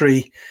front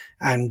three.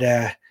 And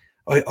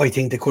I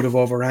think they could have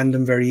overran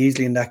them very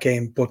easily in that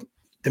game. But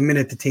the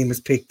minute the team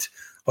was picked,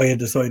 I had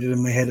decided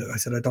in my head, I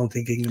said, I don't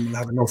think England will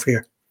have enough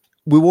here.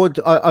 We would.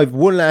 I've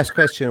one last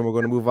question, and we're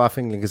going to move off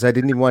England because I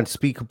didn't even want to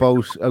speak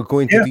about go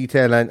into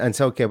detail and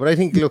Southgate. But I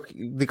think, look,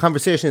 the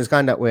conversation has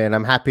gone that way, and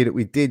I'm happy that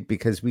we did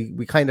because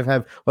we kind of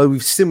have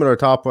we've similar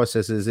thought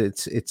processes.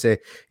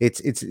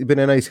 It's been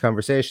a nice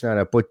conversation on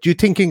it. But do you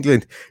think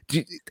England?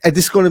 This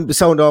is going to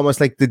sound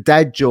almost like the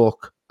dad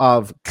joke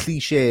of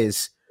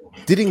cliches.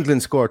 Did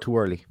England score too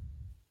early?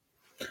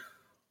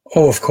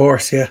 Oh, of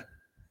course, yeah.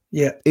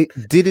 Yeah,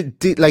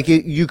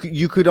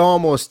 you could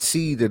almost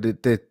see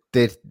that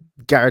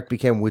Gareth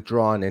became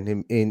withdrawn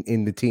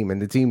in the team,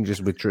 and the team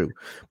just withdrew.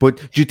 But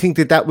do you think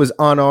that was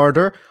on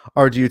order,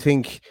 or do you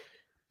think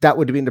that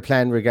would have been the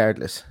plan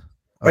regardless?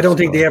 I don't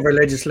think they ever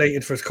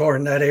legislated for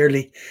scoring that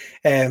early.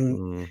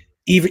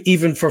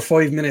 Even for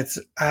 5 minutes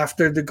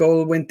after the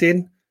goal went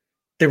in,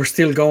 they were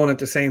still going at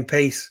the same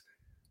pace,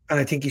 and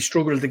I think he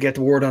struggled to get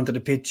the word onto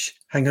the pitch.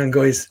 Hang on,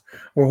 guys,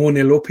 we're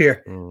 1-0 up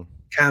here.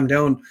 Calm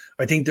down.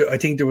 I think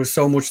there was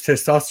so much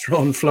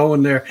testosterone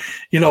flowing there.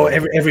 You know,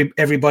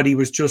 everybody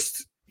was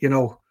just, you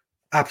know,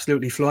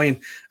 absolutely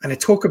flying. And it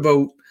took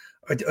about,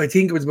 I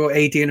think it was about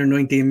 18 or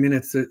 19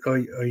 minutes that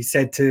I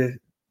said to,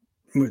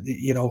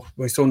 you know,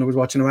 my son who was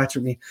watching the match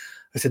with me,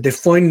 I said, they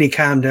finally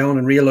calmed down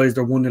and realized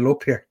they're 1-0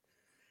 up here.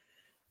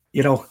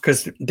 You know,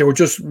 because they were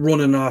just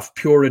running off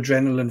pure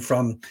adrenaline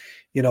from,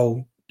 you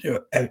know,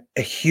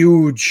 a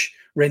huge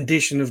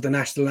rendition of the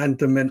national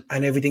anthem and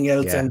everything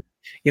else. Yeah. And,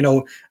 you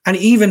know, and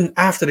even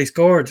after they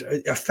scored,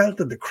 I felt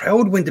that the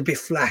crowd went a bit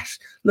flat,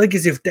 like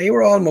as if they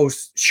were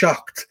almost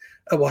shocked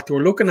at what they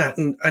were looking at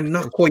and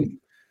not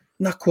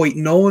quite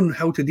knowing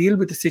how to deal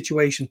with the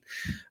situation.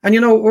 And,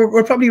 you know,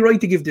 we're probably right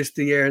to give this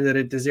the air that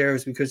it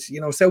deserves because,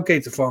 you know,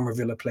 Southgate's a former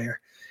Villa player.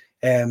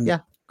 Yeah,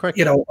 correct.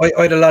 You know, I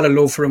had a lot of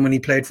love for him when he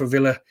played for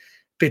Villa.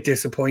 Bit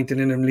disappointed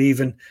in him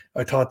leaving.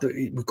 I thought that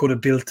we could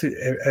have built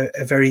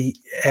a very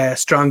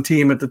strong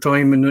team at the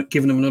time and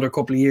given him another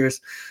couple of years.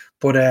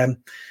 But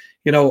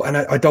you know, and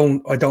I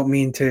don't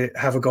mean to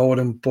have a go at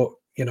him, but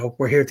you know,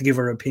 we're here to give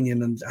our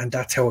opinion, and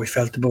that's how I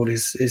felt about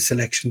his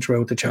selection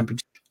throughout the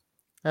championship.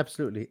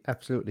 Absolutely.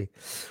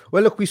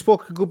 Well, look, we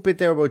spoke a good bit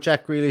there about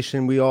Jack Grealish,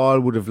 and we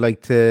all would have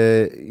liked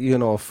to, you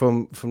know,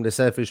 from the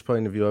selfish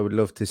point of view, I would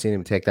love to see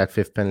him take that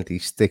fifth penalty,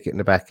 stick it in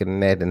the back of the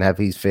net, and have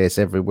his face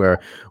everywhere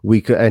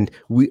we could. And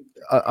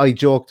I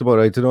joked about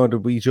it. I don't know that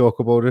we joke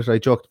about it. I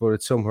joked about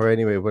it somewhere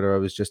anyway, whether I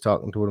was just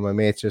talking to one of my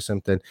mates or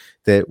something,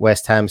 that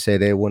West Ham say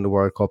they won the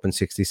World Cup in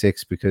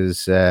 '66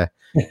 because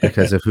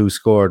of who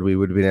scored. We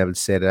would have been able to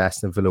say that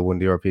Aston Villa won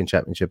the European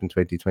Championship in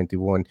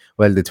 2021.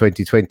 Well, the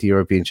 2020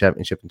 European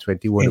Championship in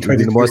 21. It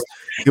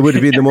would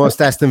have been the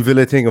most Aston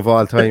Villa thing of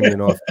all time, you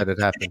know, if that had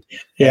happened.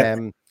 Yeah.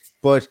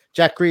 But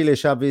Jack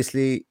Grealish,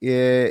 obviously,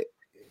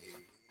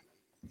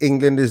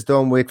 England is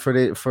done with for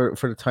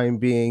the time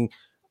being.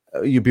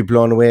 you'd be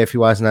blown away if he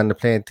wasn't on the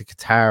plane to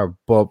Qatar.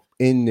 But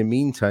in the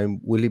meantime,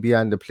 will he be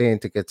on the plane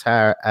to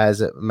Qatar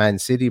as a Man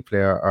City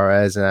player or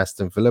as an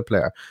Aston Villa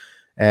player?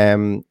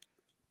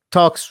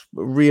 Talks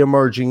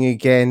re-emerging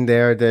again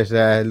there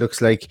that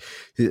looks like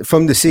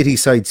from the City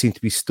side seem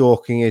to be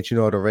stalking it,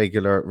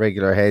 the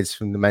regular heads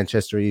from the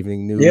Manchester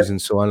Evening News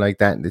and so on like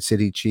that, and the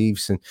City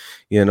Chiefs, and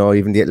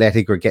even the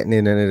Athletic are getting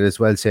in on it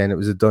as well, saying it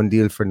was a done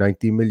deal for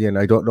 90 million.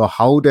 I don't know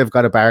how they've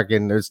got a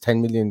bargain. There's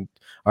 10 million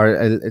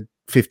or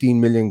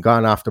 15 million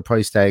gone off the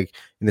price tag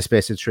in the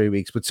space of 3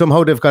 weeks, but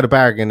somehow they've got a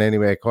bargain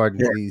anyway, according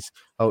to these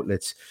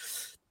outlets.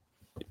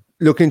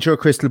 Look into your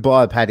crystal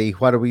ball, Paddy.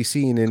 What are we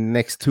seeing in the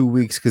next 2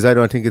 weeks? Because I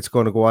don't think it's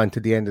going to go on to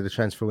the end of the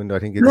transfer window. I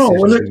think it's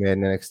will be made in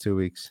the next 2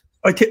 weeks.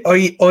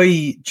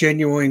 I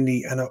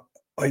genuinely, and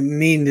I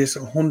mean this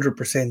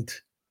 100%,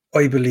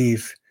 I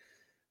believe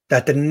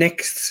that the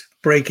next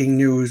breaking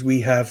news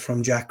we have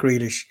from Jack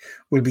Grealish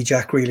will be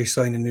Jack Grealish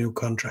signing a new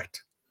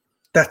contract.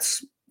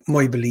 That's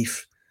my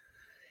belief.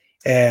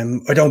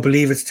 I don't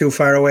believe it's too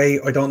far away.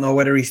 I don't know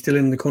whether he's still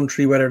in the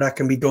country, whether that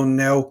can be done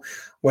now,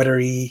 whether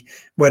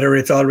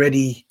it's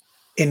already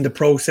in the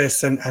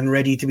process and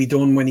ready to be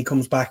done when he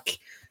comes back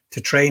to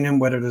training,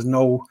 whether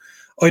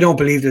I don't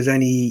believe there's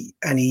any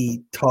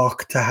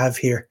talk to have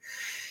here.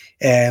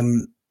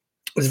 It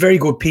was a very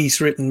good piece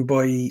written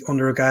by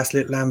Under a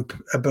Gaslit Lamp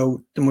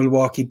about the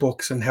Milwaukee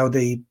Bucks and how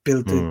they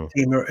built the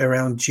team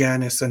around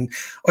Giannis, and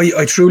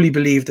I truly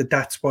believe that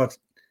that's what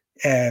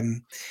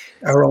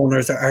our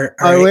owners are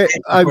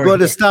I'm going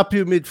to stop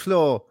you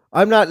mid-flow.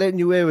 I'm not letting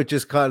you away with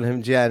just calling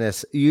him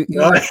Giannis. You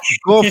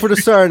go for the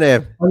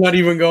surname. I'm not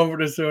even going for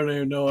the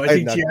surname. No, I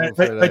think it's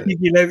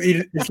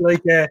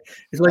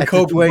like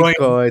Kobe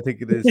Bryant. I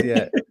think it is.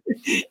 Yeah,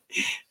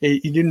 he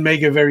didn't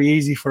make it very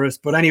easy for us.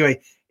 But anyway,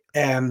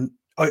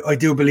 I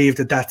do believe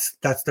that's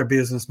their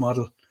business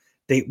model.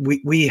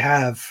 We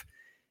have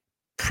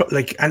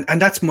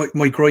and that's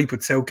my gripe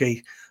with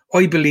Southgate.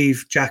 I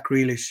believe Jack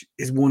Grealish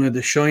is one of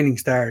the shining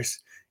stars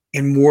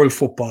in world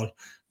football.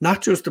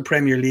 Not just the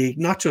Premier League,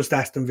 not just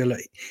Aston Villa.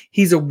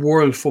 He's a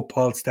world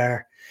football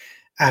star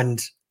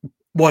and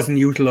wasn't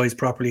utilised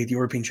properly at the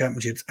European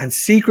Championships. And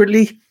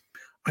secretly,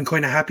 I'm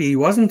kind of happy he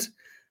wasn't,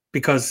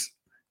 because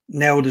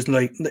now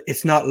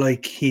it's not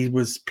like he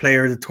was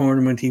player of the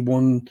tournament. He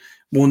won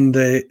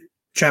the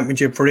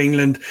championship for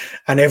England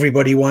and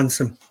everybody wants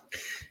him.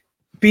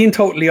 Being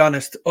totally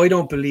honest, I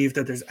don't believe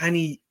that there's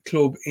any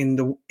club in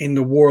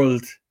the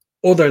world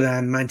other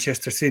than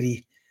Manchester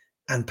City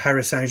and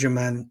Paris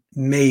Saint-Germain,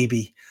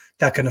 maybe,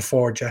 that can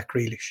afford Jack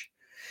Grealish.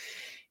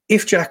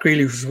 If Jack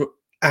Grealish,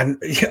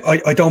 and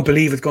I don't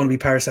believe it's going to be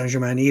Paris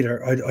Saint-Germain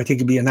either. I think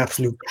it'd be an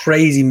absolute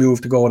crazy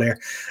move to go there.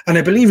 And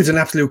I believe it's an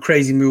absolute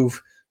crazy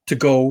move to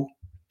go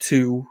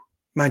to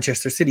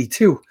Manchester City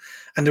too.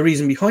 And the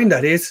reason behind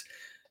that is,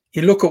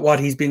 you look at what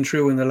he's been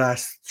through in the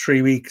last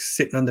 3 weeks,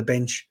 sitting on the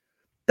bench.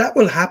 That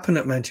will happen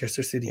at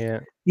Manchester City. Yeah.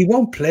 He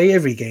won't play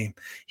every game.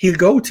 He'll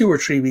go 2 or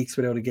 3 weeks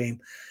without a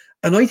game.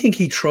 And I think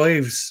he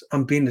thrives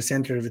on being the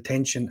centre of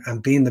attention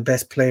and being the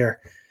best player,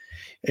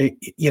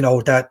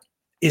 that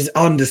is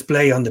on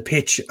display on the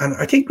pitch. And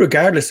I think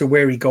regardless of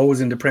where he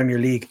goes in the Premier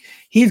League,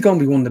 he's going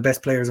to be one of the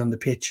best players on the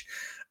pitch.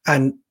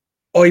 And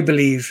I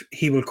believe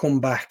he will come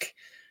back,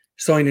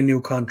 sign a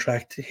new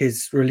contract.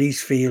 His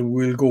release fee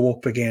will go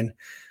up again.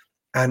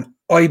 And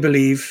I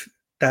believe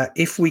that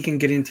if we can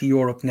get into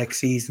Europe next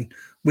season,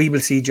 we will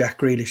see Jack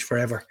Grealish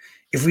forever.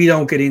 If we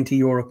don't get into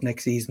Europe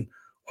next season,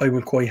 I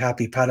will quite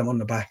happy pat him on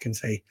the back and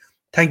say,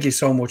 thank you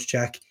so much,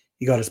 Jack.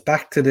 You got us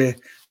back to the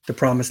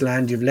promised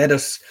land. You've led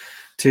us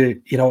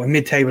to, a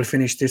mid-table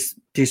finish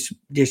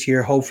this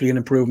year, hopefully an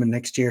improvement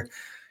next year.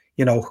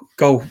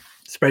 Go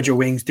spread your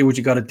wings, do what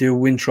you got to do,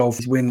 win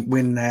trophies,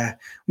 win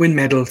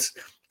medals,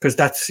 because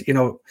that's,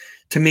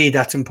 to me,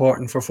 that's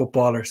important for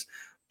footballers.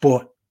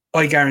 But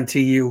I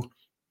guarantee you,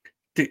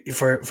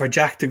 for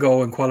Jack to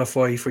go and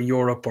qualify for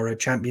Europe or a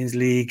Champions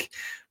League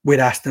with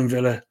Aston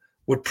Villa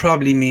would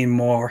probably mean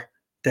more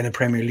than a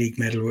Premier League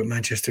medal with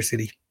Manchester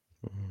City.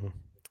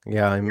 Mm-hmm.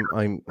 Yeah,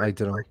 I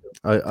don't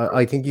know.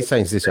 I think he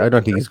signs this year. I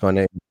don't think he's going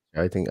to.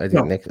 I think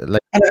no. Next.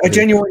 I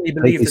genuinely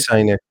believe he's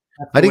signing.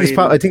 I think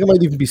I think it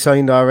might even be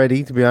signed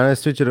already, to be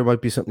honest with you. There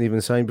might be something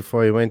even signed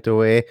before he went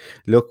away.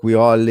 Look, we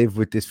all live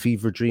with this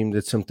fever dream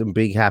that something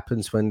big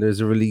happens when there's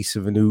a release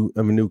of a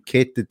new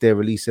kit, that they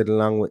release it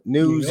along with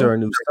news or a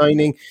new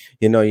signing.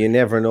 You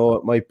never know.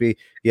 It might be,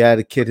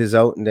 the kit is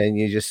out, and then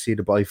you just see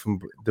the boy from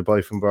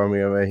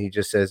Birmingham, and he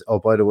just says, oh,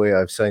 by the way,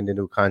 I've signed a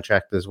new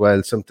contract as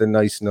well. Something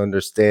nice and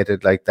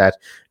understated like that,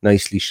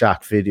 nicely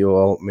shot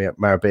video out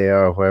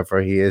Marbella or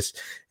wherever he is.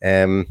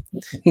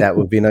 That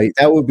would be nice.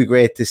 That would be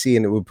great to see,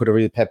 and it would put a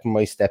real pep in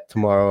my step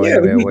tomorrow. Yeah,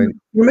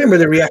 remember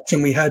the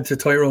reaction we had to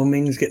Tyrone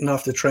Mings getting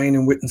off the train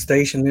in Whitton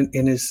Station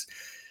in his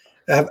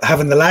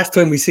having the last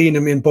time we seen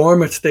him in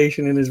Bournemouth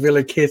Station in his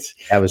Villa kit.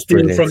 That was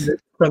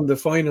brilliant. From the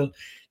final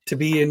to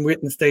be in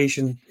Whitton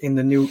Station in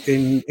the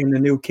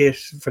new kit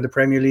for the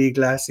Premier League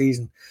last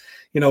season.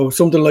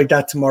 Something like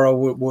that tomorrow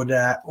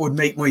would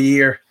make my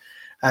year.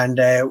 and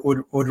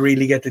would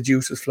really get the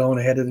juices flowing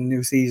ahead of the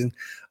new season.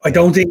 I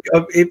don't think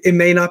it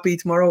may not be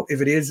tomorrow.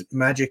 If it is,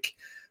 magic,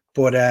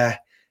 but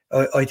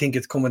I think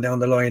it's coming down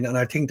the line, and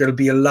I think there'll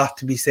be a lot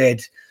to be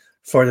said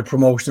for the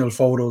promotional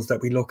photos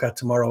that we look at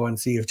tomorrow and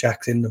see if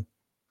Jack's in them.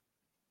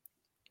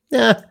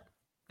 Yeah.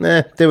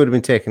 Nah, they would have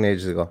been taken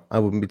ages ago. I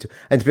wouldn't be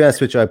and to be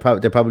honest with you,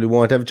 they probably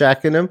won't have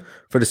Jack in them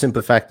for the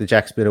simple fact that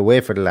Jack's been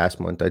away for the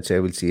last month. I'd say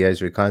we'll see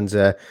Ezri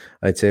Konsa.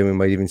 I'd say we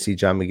might even see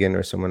John McGinn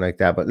or someone like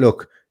that. But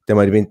look, there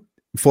might have been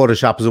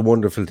Photoshop is a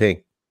wonderful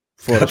thing.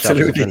 Photoshop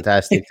Absolutely. is a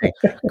fantastic thing.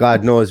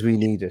 God knows we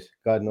need it.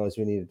 God knows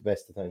we need it the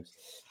best of times.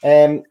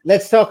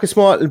 Let's talk a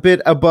small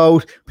bit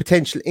about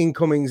potential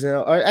incomings.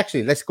 Or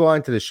actually, let's go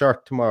on to the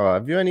shirt tomorrow.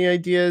 Have you any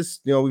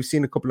ideas? You know, we've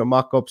seen a couple of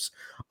mock-ups.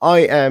 I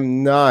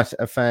am not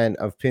a fan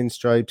of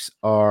pinstripes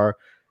or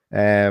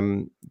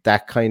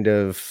that kind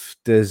of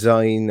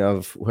design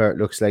of where it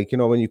looks like, you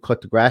know, when you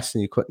cut the grass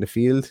and you cut in the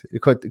field, you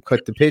cut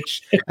the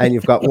pitch, and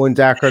you've got one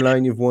darker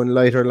line, you've one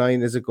lighter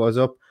line as it goes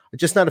up. I'm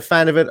just not a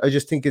fan of it. I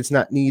just think it's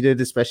not needed,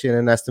 especially in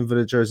an Aston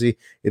Villa jersey.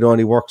 It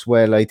only works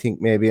well, I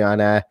think, maybe on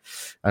a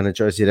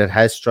jersey that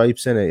has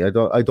stripes in it.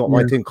 I don't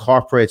want to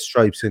incorporate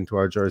stripes into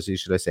our jersey,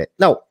 should I say.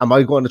 Now, am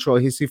I going to throw a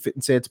hissy fit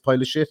and say it's a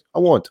pile of shit? I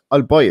won't.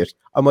 I'll buy it.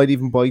 I might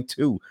even buy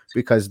two,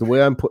 because the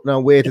way I'm putting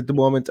on weight at the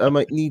moment, I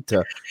might need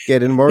to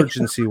get an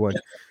emergency one.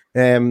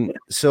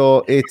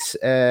 So it's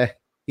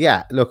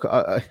look,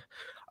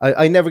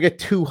 I never get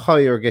too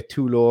high or get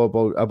too low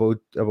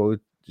about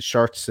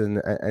shirts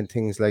and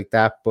things like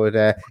that, but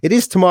it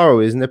is tomorrow,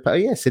 isn't it?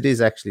 Yes, it is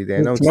actually. They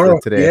announced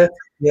it today.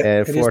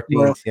 Yeah,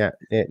 14th. Yeah,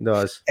 it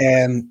does.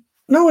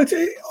 No,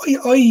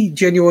 I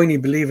genuinely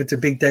believe it's a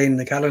big day in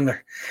the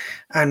calendar,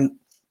 and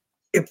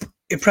it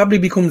probably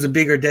becomes a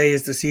bigger day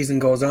as the season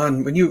goes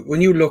on. When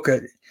you look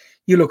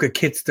at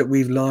kits that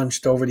we've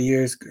launched over the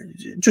years,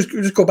 just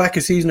go back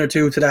a season or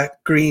two to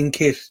that green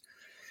kit.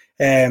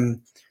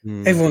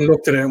 Everyone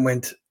looked at it and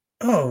went,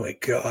 "Oh my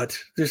God,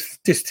 this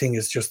thing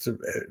is just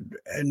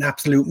an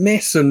absolute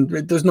mess, and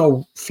there's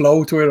no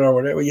flow to it," or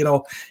whatever. You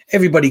know,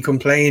 everybody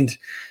complained,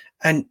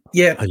 and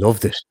yeah, I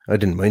loved it. I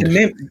didn't mind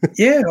it.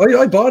 Yeah,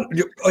 I bought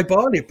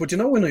it, but you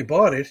know, when I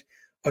bought it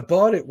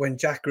when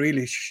Jack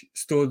Grealish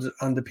stood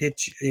on the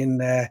pitch in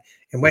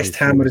West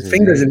Ham with his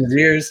fingers in his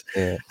ears,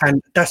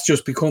 and that's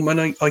just become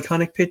an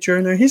iconic picture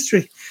in our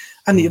history.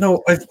 And you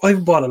know,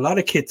 I've bought a lot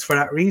of kits for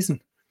that reason.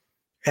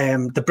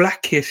 The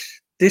black kit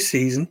this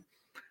season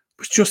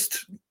was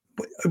just,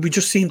 we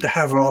just seemed to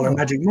have all our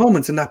magic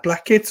moments in that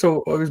black kit,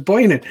 so I was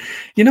buying it,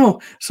 you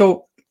know.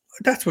 So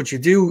that's what you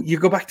do. You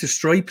go back to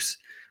stripes.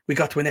 We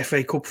got to an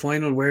FA Cup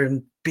final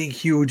wearing big,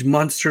 huge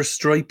monster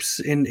stripes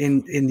in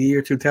the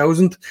year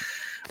 2000.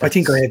 I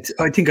think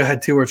I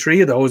had two or three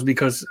of those,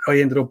 because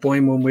I ended up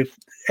buying one with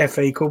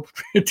FA Cup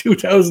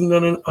 2000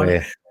 on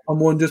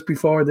one just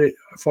before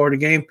the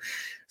game.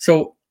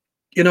 So,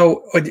 you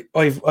know,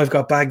 I've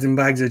got bags and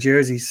bags of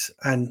jerseys,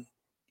 and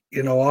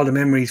you know, all the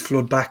memories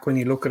flood back when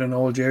you look at an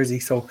old jersey.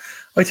 So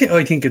I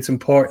think it's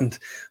important,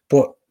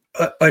 but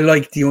I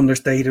like the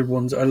understated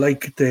ones. I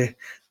like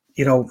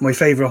you know, my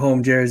favorite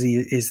home jersey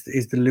is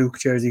the Luke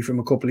jersey from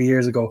a couple of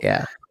years ago.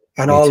 Yeah.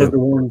 And all of the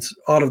ones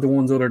other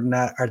than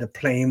that are the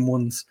plain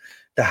ones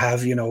that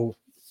have, you know,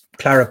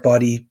 claret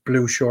body,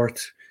 blue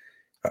shirt,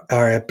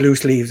 or blue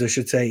sleeves, I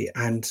should say,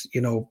 and,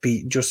 you know,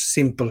 be just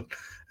simple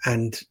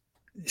and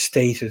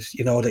stated,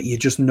 you know, that you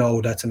just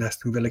know that's an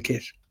Aston Villa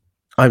kit.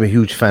 I'm a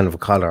huge fan of a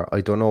collar.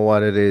 I don't know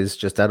what it is,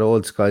 just that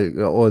old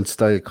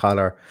style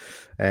collar.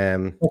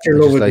 What's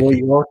your love with Dwight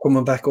York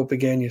coming back up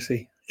again, you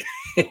see?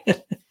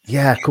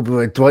 Yeah, it could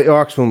be. Dwight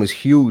York's one was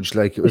huge.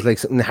 Like, it was like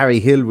something Harry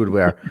Hill would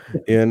wear,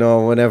 you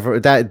know, whenever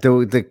that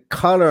the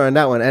collar on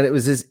that one, and it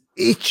was as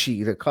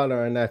itchy, the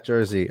collar on that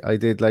jersey. I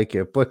did like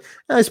it, but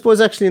I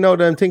suppose actually, now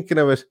that I'm thinking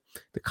of it,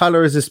 the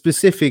collar is a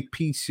specific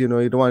piece. You know,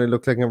 you don't want to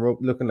look like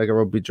looking like a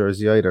rugby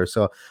jersey either.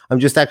 So I'm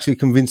just actually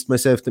convinced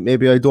myself that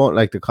maybe I don't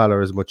like the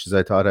collar as much as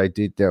I thought I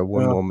did there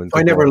one moment.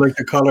 I never liked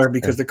the collar,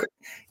 because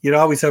you'd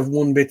always have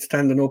one bit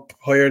standing up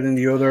higher than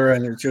the other,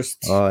 and it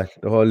just the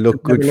whole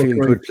look good, feel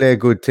good, play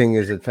good thing,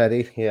 is it,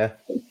 Paddy? Yeah,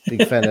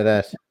 big fan of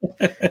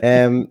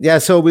that. Yeah,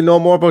 so we'll know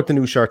more about the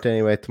new shirt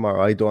anyway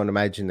tomorrow. I don't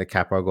imagine the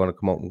Kappa are going to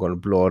come out and going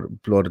to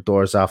blow the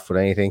doors off with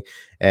anything.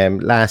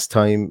 Last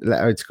time,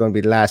 it's going to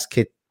be the last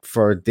kit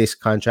for this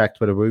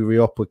contract, whether we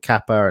re-up with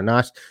Kappa or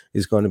not,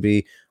 is going to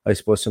be, I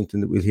suppose,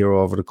 something that we'll hear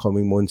over the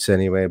coming months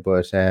anyway.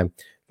 But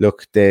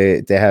look,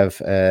 they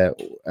have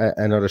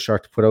another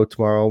shirt to put out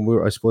tomorrow,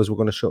 and I suppose we're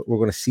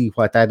going to see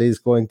what that is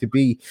going to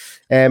be.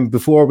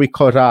 Before we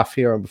cut off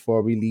here and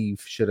before we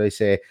leave, should I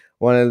say, I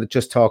want to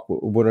just talk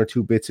one or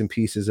two bits and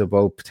pieces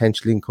about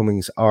potential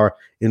incomings, or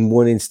in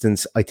one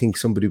instance, I think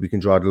somebody we can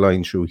draw the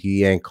line through.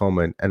 He ain't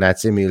coming, and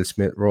that's Emile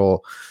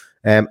Smith-Rowe.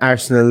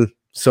 Arsenal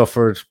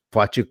suffered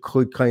what you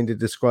could kind of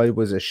describe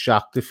as a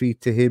shock defeat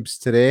to Hibs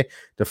today.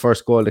 The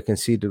first goal they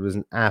conceded was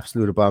an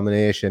absolute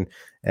abomination.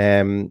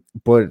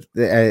 But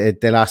they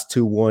lost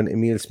 2-1.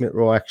 Emile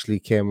Smith-Rowe actually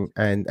came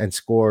and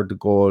scored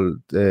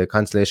the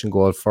consolation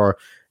goal for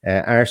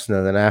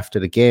Arsenal. And after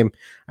the game,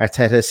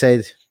 Arteta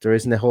said there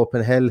isn't a hope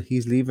in hell.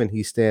 He's leaving.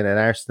 He's staying at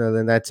Arsenal,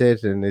 and that's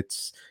it. And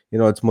it's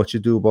much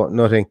ado about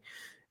nothing.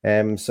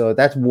 So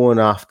that's one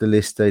off the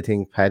list, I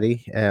think,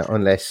 Paddy.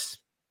 Unless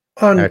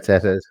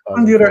Arteta is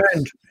on the other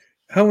hand,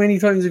 how many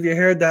times have you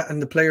heard that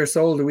and the player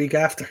sold the week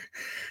after?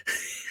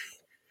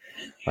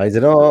 I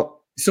don't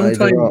know.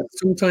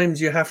 Sometimes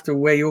you have to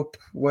weigh up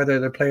whether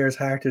the player's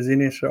heart is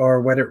in it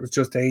or whether it was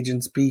just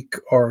agent speak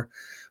or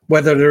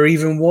whether there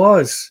even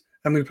was.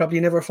 And we'll probably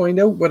never find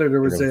out whether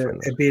there was a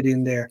bid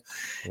in there.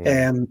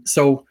 Yeah.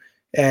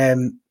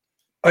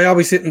 I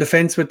always sit in the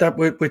fence with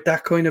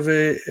that kind of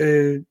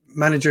a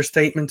manager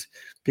statement,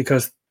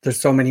 because there's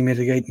so many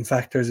mitigating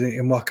factors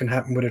in what can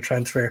happen with a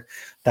transfer,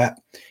 that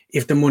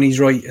if the money's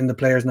right and the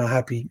player's not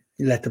happy,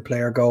 let the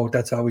player go.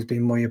 That's always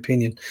been my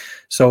opinion.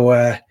 So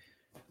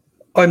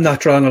I'm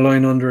not drawing a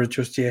line under it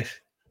just yet.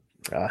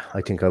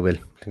 I think I will.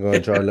 I'm going to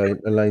draw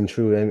a line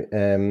through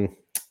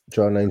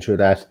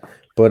that.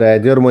 But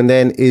the other one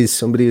then is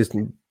somebody who's,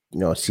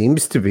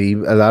 seems to be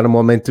a lot of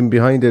momentum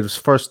behind it. It was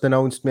first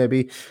announced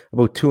maybe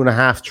about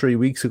 2.5-3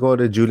 weeks ago,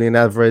 to Julian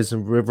Alvarez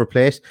and River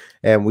Plate.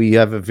 And we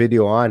have a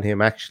video on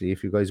him, actually,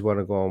 if you guys want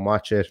to go and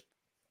watch it.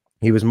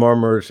 He was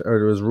murmured, or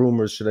there was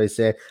rumors, should I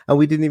say, and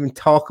we didn't even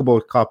talk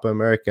about Copa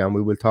America, and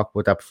we will talk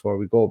about that before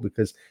we go,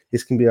 because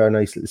this can be our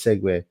nice little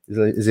segue,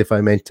 as if I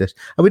meant it.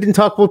 And we didn't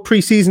talk about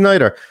preseason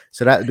either,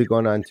 so that'll be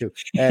going on too.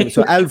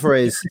 So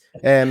Alvarez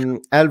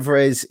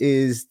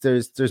is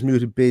there's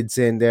muted bids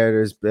in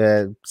there.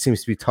 There's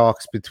seems to be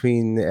talks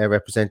between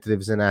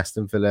representatives in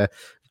Aston Villa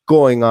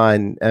going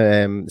on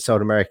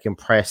South American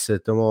press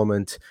at the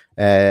moment.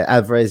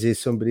 Alvarez is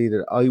somebody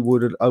that I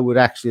would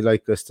actually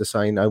like us to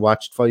sign. I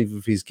watched 5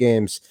 of his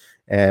games.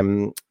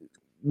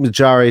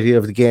 Majority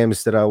of the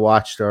games that I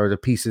watched, or the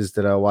pieces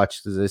that I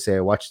watched, as I say,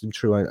 I watched them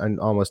through on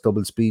almost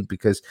double speed,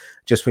 because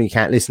just when you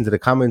can't listen to the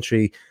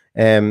commentary,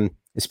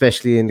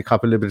 especially in the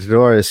Copa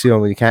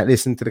Libertadores, when you can't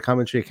listen to the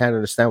commentary, you can't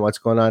understand what's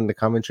going on in the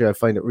commentary, I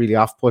find it really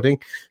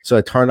off-putting. So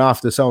I turned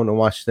off the sound and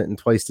watched it in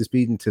twice the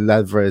speed until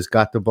Alvarez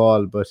got the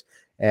ball. But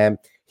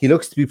he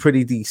looks to be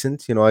pretty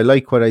decent. I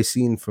like what I've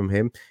seen from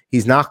him.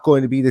 He's not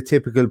going to be the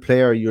typical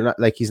player.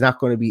 He's not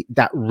going to be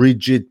that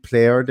rigid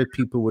player that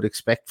people would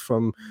expect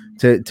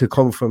to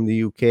come from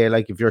the UK.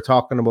 Like, if you're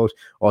talking about,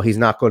 he's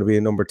not going to be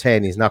a number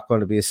 10. He's not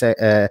going to be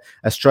a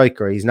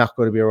striker. He's not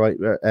going to be a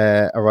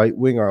right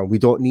winger. We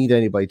don't need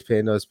anybody to play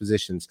in those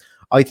positions.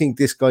 I think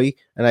this guy,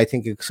 and I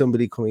think if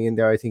somebody coming in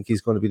there, I think he's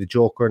going to be the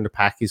joker in the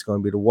pack. He's going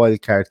to be the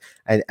wild card.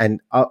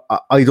 And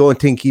I don't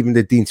think even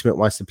that Dean Smith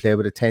wants to play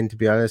with a 10, to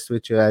be honest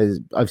with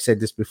you. I've said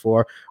this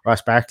before.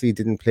 Ross Barkley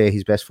didn't play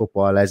his best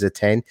football as a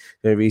 10.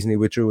 The reason he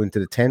withdrew into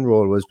the 10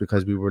 role was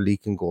because we were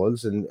leaking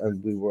goals, and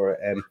we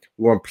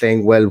weren't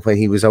playing well when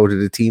he was out of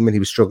the team, and he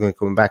was struggling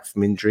coming back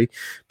from injury.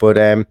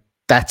 But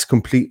that's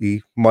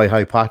completely my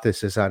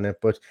hypothesis on it.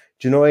 But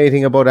do you know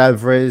anything about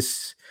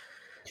Alvarez?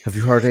 Have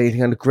you heard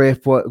anything on the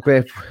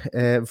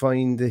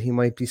grapevine that he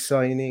might be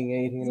signing?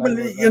 Anything like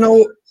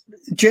that?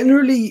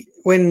 Generally,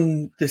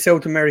 when the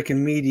South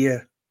American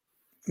media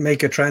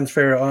make a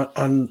transfer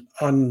on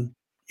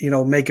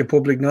make it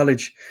public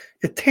knowledge,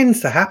 it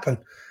tends to happen.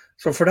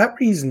 So for that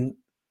reason,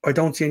 I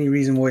don't see any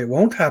reason why it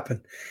won't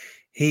happen.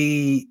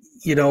 I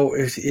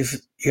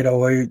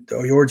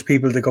urge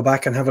people to go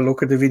back and have a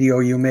look at the video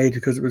you made,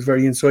 because it was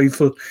very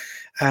insightful,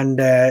 and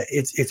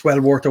it's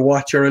well worth a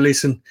watch or a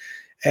listen.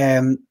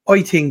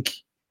 I think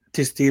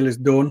this deal is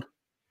done.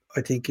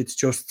 I think it's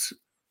just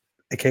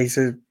a case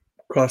of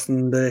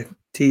crossing the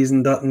T's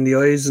and dotting the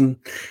I's and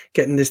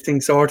getting this thing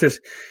sorted.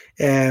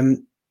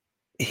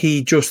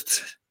 He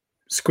just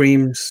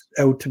screams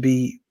out to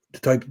be the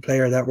type of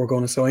player that we're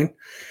going to sign.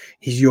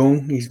 He's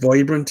young, he's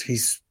vibrant,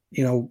 he's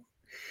the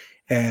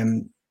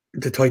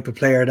type of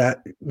player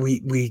that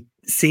we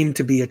seem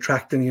to be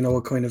attracting,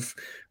 a kind of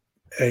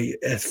a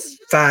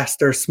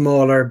faster,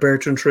 smaller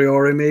Bertrand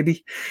Traore,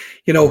 maybe.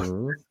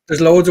 There's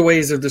loads of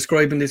ways of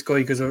describing this guy,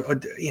 because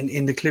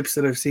in the clips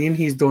that I've seen,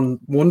 he's done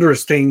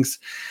wondrous things.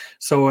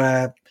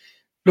 So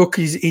look,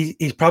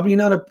 he's probably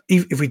not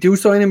if we do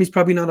sign him, he's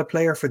probably not a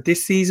player for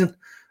this season,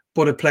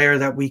 but a player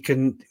that we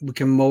can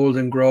mold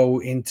and grow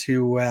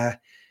into a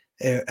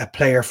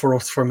player for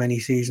us for many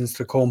seasons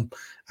to come.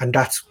 And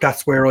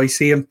that's where I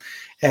see him.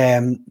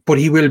 But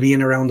he will be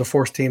in around the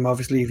first team,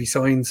 obviously, if he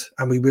signs,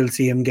 and we will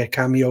see him get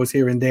cameos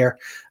here and there.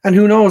 And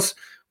who knows,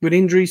 with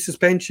injuries,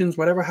 suspensions,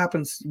 whatever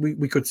happens,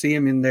 we could see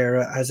him in there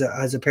as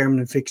a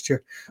permanent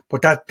fixture.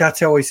 But that's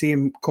how I see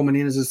him coming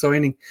in as a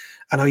signing.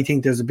 And I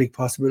think there's a big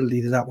possibility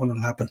that one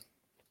will happen.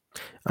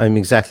 I'm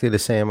exactly the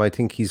same. I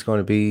think he's going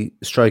to be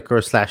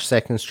striker /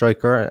 second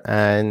striker,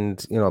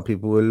 and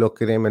people will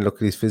look at him and look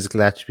at his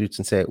physical attributes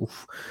and say,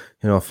 oof,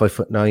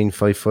 5'9",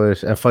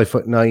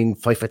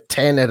 5'9",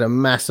 5'10" at a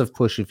massive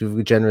push if you've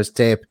a generous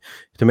tape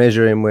to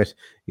measure him with.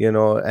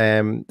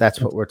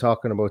 That's what we're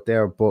talking about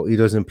there. But he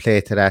doesn't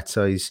play to that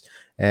size.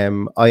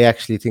 I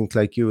actually think,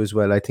 like you as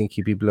well, I think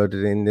he'd be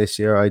blooded in this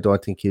year. I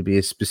don't think he'll be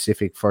a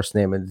specific first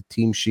name in the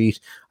team sheet.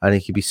 I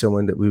think he'd be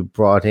someone that we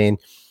brought in.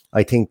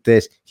 I think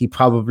that he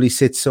probably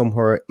sits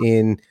somewhere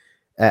in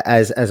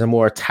as a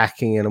more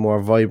attacking and a more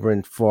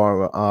vibrant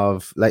form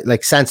of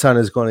like Sanson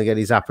is going to get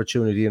his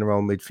opportunity in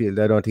around midfield.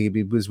 I don't think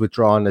he was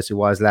withdrawn as he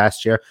was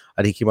last year.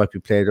 I think he might be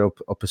played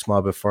up a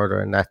small bit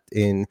further in that.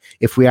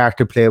 If we are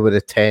to play with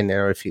a 10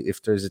 or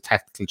if there's a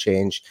tactical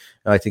change,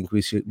 I think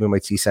we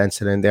might see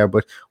Sanson in there.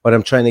 But what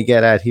I'm trying to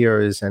get at here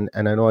is, and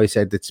I know I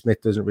said that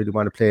Smith doesn't really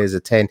want to play as a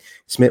 10.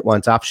 Smith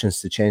wants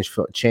options to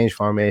change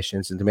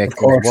formations and to make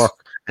things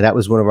work. And that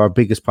was one of our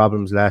biggest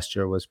problems last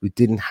year, was we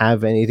didn't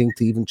have anything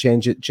to even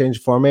change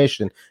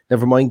formation.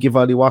 Never mind give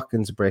Ollie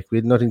Watkins a break. We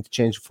had nothing to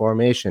change the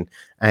formation.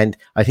 And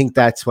I think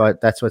that's what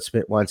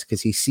Smith wants,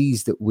 because he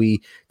sees that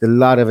a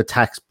lot of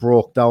attacks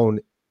broke down,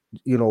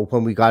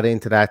 when we got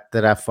into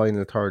that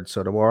final third.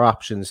 So the more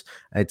options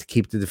to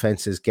keep the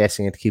defenses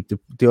guessing and to keep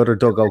the other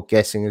dugout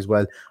guessing as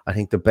well, I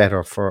think the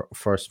better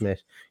for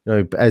Smith.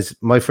 As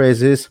my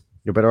phrase is,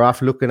 you're better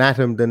off looking at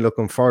him than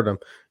looking for them.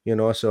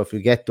 So if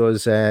you get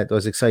those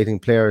exciting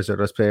players, or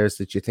those players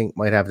that you think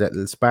might have that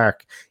little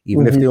spark,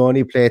 even if they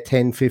only play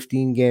 10,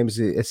 15 games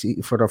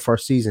for their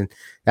first season,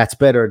 that's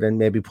better than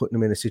maybe putting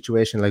them in a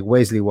situation like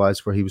Wesley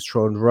was, where he was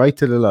thrown right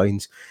to the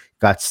lines,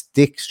 got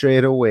stick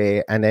straight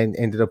away, and then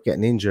ended up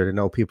getting injured. And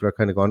now people are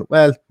kind of going,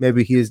 well,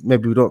 maybe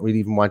we don't really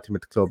even want him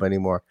at the club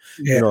anymore.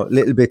 Yeah.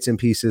 Little bits and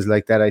pieces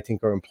like that I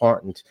think are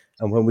important.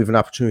 And when we have an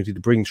opportunity to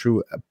bring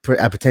through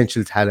a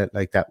potential talent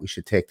like that, we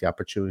should take the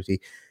opportunity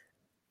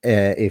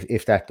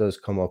if that does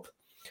come up.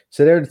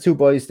 So they're the two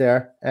boys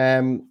there.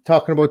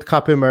 Talking about the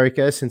Copa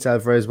America, since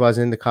Alvarez was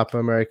in the Copa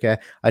America,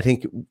 I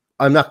think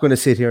I'm not going to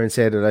sit here and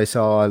say that I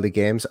saw all the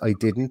games. I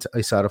didn't.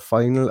 I saw the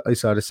final. I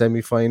saw the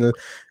semi-final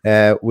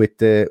with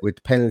the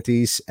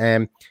penalties.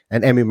 And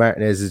Emi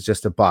Martinez is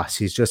just a boss.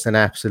 He's just an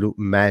absolute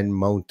man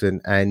mountain.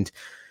 And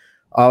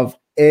of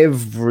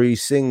every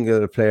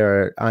single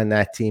player on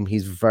that team,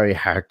 he's very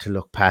hard to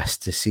look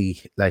past to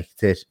see like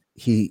that.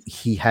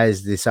 He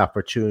has this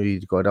opportunity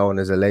to go down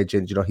as a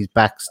legend. His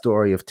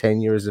backstory of 10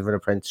 years of an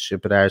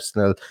apprenticeship at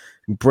Arsenal,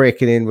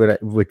 breaking in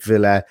with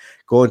Villa,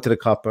 going to the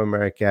Copa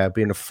America,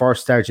 being the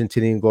first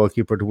Argentinian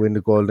goalkeeper to win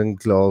the Golden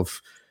Glove,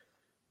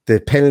 the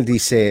penalty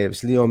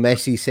saves, Leo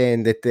Messi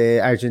saying that the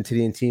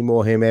Argentinian team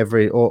owe him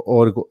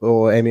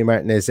Emi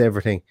Martinez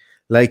everything.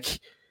 Like,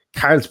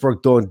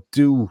 Carlsberg don't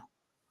do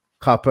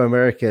Copa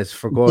Americas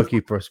for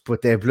goalkeepers,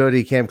 but they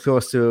bloody came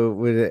close to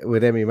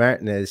with Emi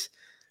Martinez.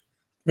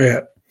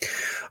 Yeah.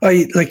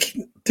 I like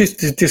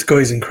this guy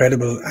is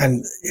incredible,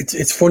 and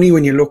it's funny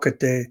when you look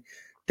at the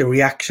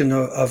reaction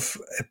of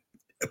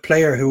a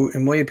player who,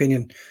 in my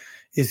opinion,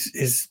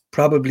 is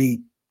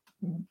probably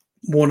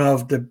one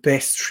of the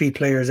best three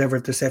players ever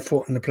to set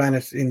foot on the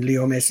planet in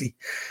Leo Messi.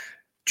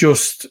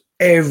 Just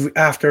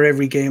after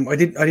every game, I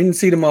didn't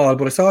see them all,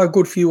 but I saw a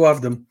good few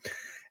of them.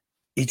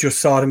 He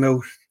just saw them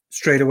out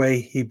straight away.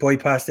 He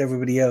bypassed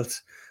everybody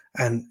else,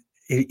 and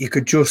you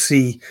could just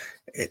see.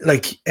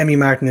 Like, Emi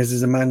Martinez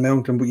is a man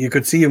mountain, but you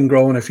could see him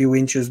growing a few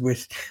inches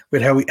with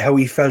how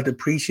he felt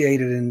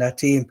appreciated in that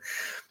team.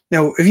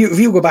 Now, if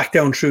you go back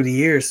down through the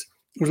years,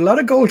 there's a lot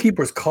of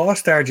goalkeepers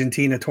cost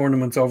Argentina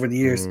tournaments over the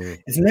years.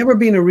 It's never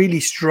been a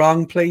really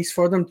strong place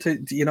for them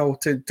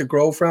to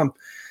grow from.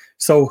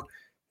 So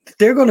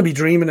they're going to be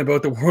dreaming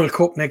about the World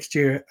Cup next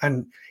year,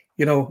 and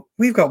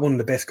we've got one of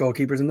the best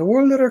goalkeepers in the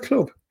world at our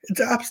club.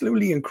 It's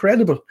absolutely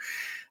incredible.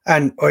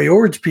 And I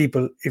urge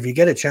people, if you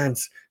get a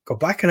chance, go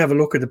back and have a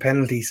look at the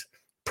penalties,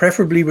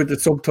 preferably with the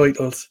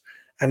subtitles,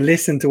 and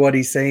listen to what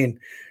he's saying.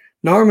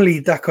 Normally,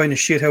 that kind of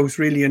shithouse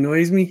really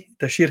annoys me.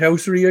 The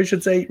shithousery, I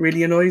should say,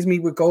 really annoys me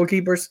with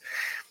goalkeepers.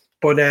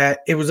 But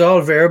it was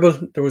all verbal.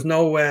 There was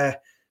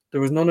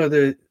none of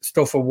the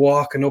stuff of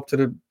walking up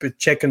to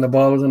checking the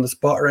ball was on the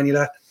spot or any of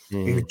that.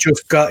 It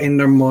just got in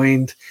their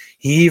mind.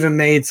 He even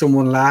made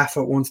someone laugh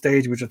at one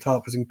stage, which I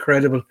thought was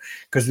incredible,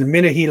 because the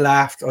minute he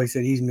laughed, I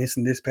said, he's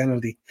missing this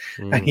penalty.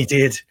 And he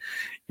did,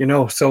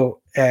 so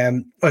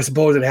I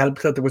suppose it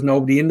helped that there was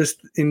nobody in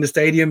the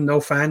stadium, no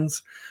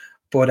fans,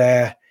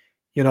 but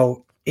he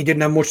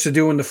didn't have much to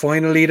do in the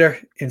final either.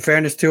 In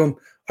fairness to him,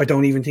 I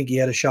don't even think he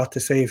had a shot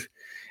to save.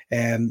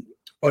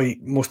 I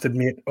must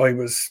admit, I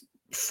was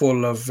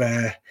full of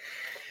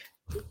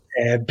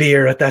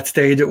beer at that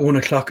stage at 1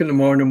 o'clock in the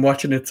morning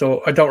watching it,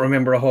 so I don't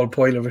remember a whole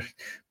pile of it.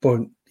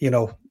 But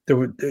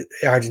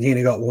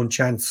Argentina got one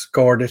chance,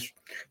 scored it,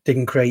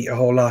 didn't create a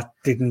whole lot,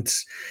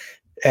 didn't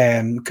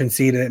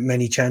concede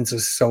many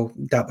chances. So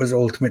that was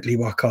ultimately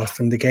what cost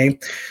them the game,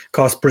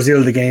 cost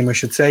Brazil the game, I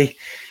should say.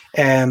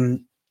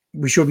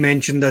 We should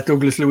mention that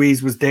Douglas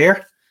Luiz was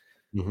there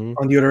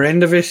on the other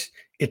end of it.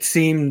 It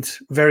seemed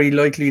very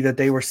likely that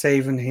they were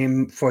saving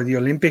him for the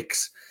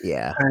Olympics.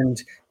 Yeah,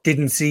 and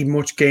didn't see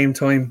much game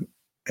time.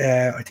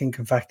 I think,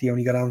 in fact, he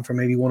only got on for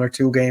maybe one or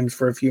two games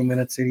for a few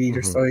minutes at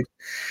either side.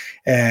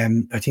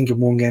 I think in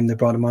one game they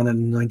brought him on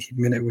in the 90th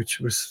minute, which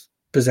was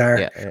bizarre.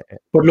 Yeah.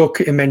 But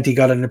look, it meant he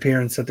got an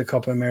appearance at the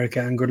Copa America,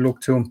 and good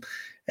luck to him.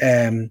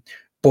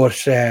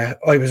 But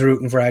I was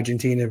rooting for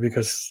Argentina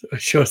because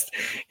it's just,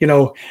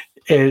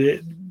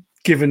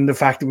 given the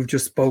fact that we've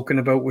just spoken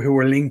about who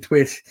we're linked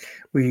with,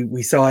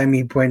 we saw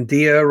Emi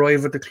Buendia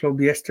arrive at the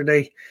club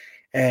yesterday.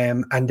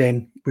 And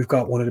then we've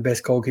got one of the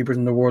best goalkeepers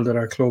in the world at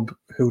our club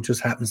who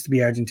just happens to be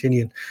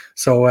Argentinian.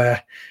 So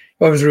I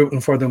was rooting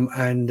for them,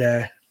 and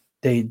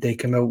they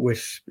came out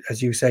with,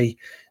 as you say,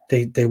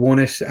 they won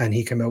it, and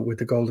he came out with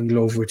the Golden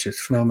Glove, which is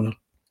phenomenal.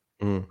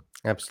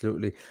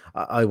 Absolutely.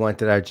 I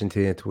wanted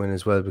Argentina to win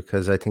as well,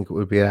 because I think it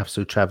would be an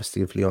absolute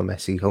travesty if Leo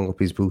Messi hung up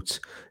his boots,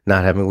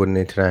 not having won an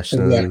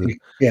international, an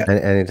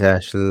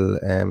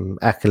international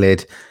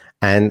accolade.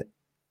 And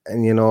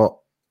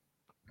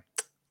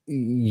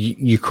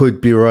you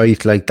could be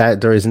right, like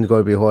that. There isn't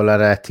going to be a whole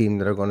lot of that team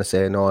that are going to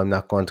say, no, I'm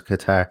not going to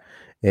Qatar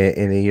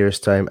in a year's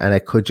time. And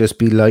it could just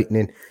be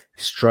lightning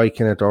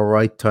striking at the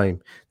right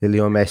time. The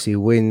Leo Messi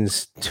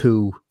wins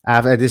 2.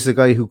 This is a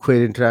guy who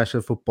quit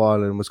international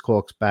football and was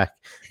coaxed back.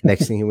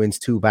 Next thing, he wins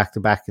 2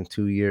 back-to-back in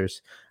 2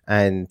 years.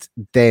 And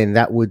then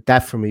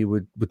that for me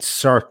would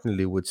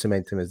certainly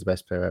cement him as the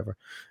best player ever.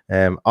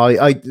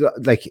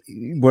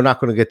 We're not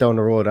going to get down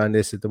the road on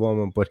this at the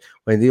moment, but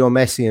when Leo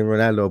Messi and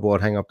Ronaldo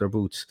both hang up their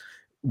boots,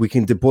 we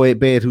can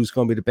debate who's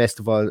going to be the best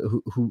of all,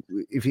 who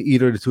if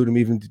either of the two of them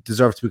even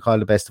deserve to be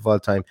called the best of all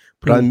time.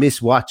 But I'll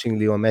miss watching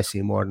Leo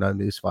Messi more than I'll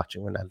miss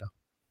watching Ronaldo.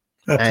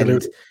 Absolutely.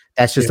 And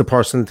that's just a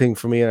personal thing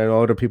for me. And I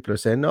know other people are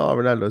saying, no,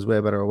 Ronaldo's way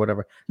better or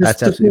whatever.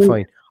 That's absolutely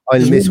fine.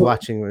 I'll miss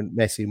watching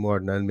Messi more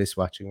than I'll miss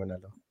watching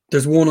Ronaldo.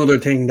 There's one other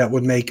thing that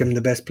would make him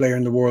the best player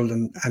in the world,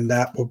 and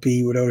that would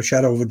be, without a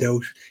shadow of a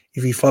doubt,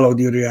 if he followed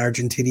the other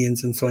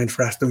Argentinians and signed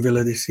for Aston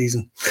Villa this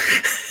season.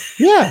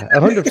 Yeah,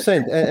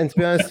 100%. And to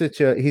be honest with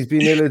you, he's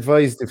been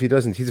ill-advised if he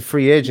doesn't. He's a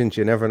free agent.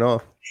 You never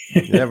know.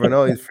 You never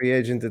know. He's a free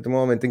agent at the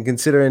moment. And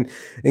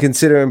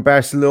considering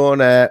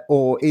Barcelona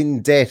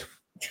in debt,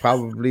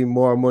 probably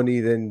more money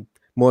than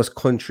most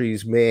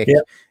countries make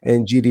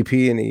in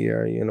GDP in a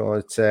year.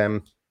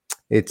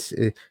 It's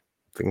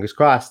fingers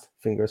crossed.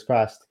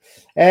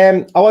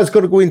 I was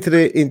going to go into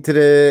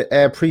the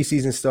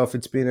preseason stuff.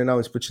 It's been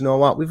announced, but you know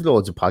what? We've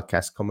loads of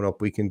podcasts coming up.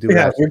 We can do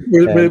that.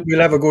 We'll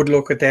have a good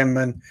look at them,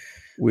 and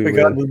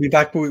we'll be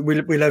back.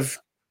 We'll have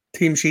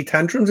team sheet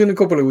tantrums in a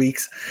couple of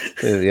weeks.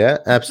 Yeah,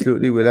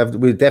 absolutely.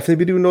 We'll definitely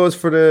be doing those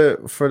for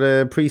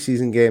the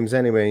preseason games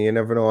anyway. You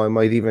never know.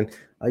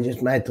 I'm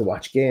just mad to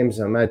watch games.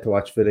 I'm mad to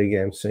watch video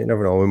games. So you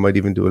never know. We might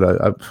even do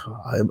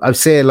I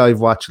say a live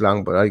watch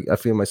along, but I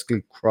feel my skill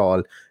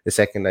crawl the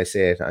second I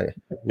say it.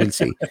 We'll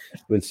see.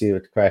 We'll see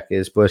what the crack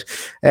is. But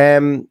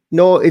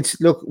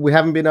look, we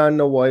haven't been on in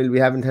a while. We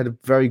haven't had a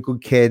very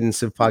good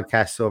cadence of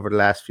podcasts over the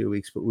last few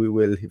weeks, but we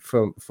will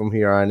from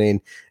here on in.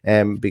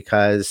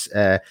 Because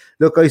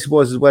look, I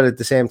suppose as well at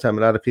the same time,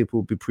 a lot of people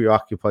will be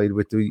preoccupied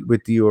with the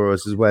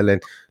Euros as well.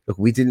 And look,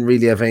 we didn't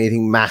really have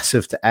anything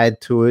massive to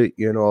add to it.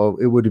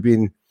 It would have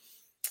been,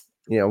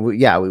 we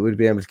would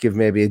be able to give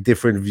maybe a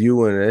different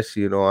view on it,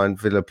 on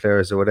Villa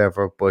players or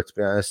whatever. But to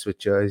be honest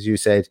with you, as you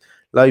said,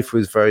 life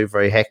was very,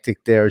 very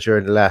hectic there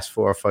during the last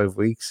 4 or 5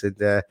 weeks.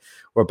 And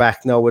we're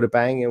back now with a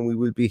bang, and we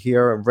will be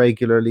here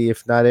regularly,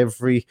 if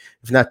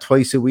not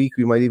twice a week.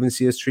 We might even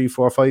see us 3,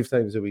 4, 5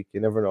 times a week.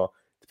 You never know,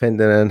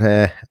 depending on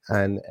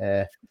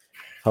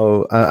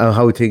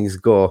how things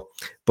go.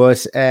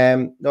 But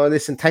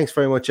listen, thanks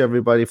very much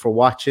everybody for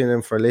watching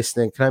and for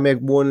listening. Can I make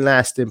one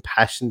last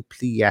impassioned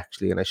plea,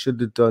 actually? And I should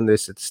have done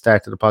this at the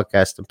start of the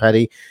podcast. And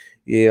Paddy,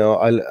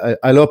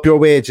 I'll up your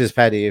wages,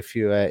 Paddy, if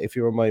you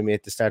remind me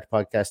at the start of the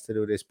podcast to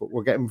do this. But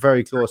we're getting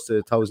very close to the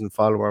 1,000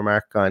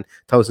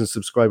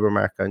 subscriber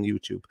mark on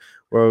YouTube.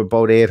 We're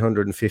about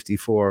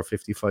 854 or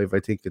 55, I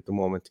think, at the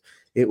moment.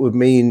 It would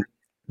mean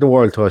the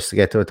world to us to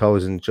get to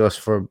 1,000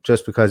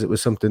 just because it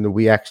was something that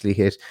we actually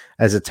hit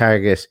as a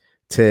target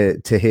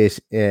to hit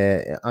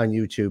on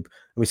YouTube.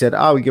 And we said,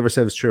 we give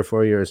ourselves 3 or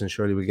 4 years and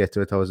surely we'll get to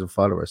 1,000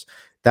 followers.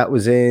 That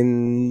was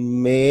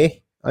in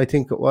May, I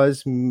think it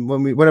was,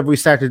 whenever we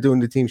started doing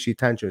the team sheet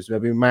tantrums,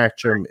 maybe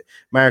March or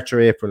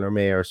April or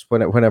May or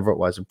whenever it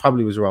was. It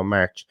probably was around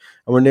March,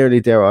 and we're nearly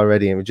there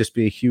already. And it would just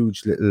be a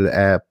huge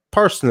little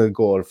personal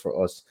goal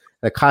for us.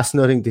 It costs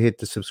nothing to hit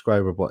the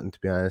subscriber button, to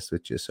be honest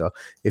with you. So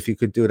if you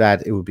could do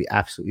that, it would be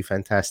absolutely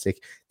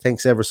fantastic.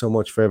 Thanks ever so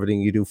much for everything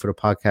you do for the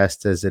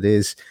podcast as it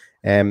is.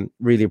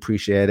 Really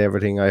appreciate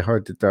everything. I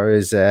heard that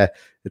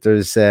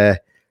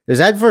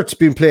there's adverts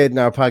being played in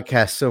our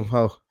podcast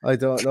somehow. I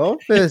don't know.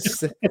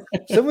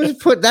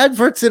 Someone's putting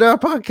adverts in our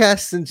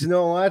podcast, and you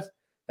know what?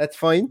 That's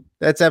fine.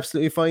 That's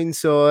absolutely fine.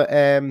 So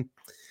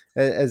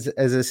as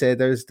I said,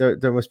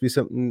 there must be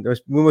something.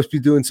 We must be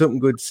doing something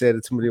good to say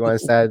that somebody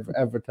wants to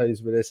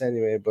advertise with us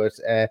anyway. But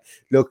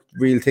look,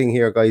 real thing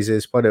here, guys,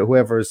 is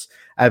whoever's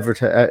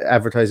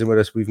advertising with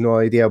us, we've no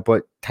idea.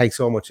 But thanks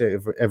so much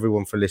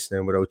everyone for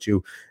listening. Without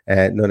you,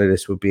 none of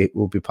this would be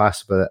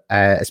possible.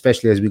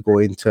 Especially as we go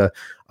into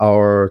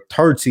our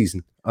 3rd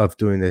season of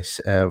doing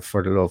this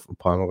for the Love of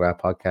Paul McGrath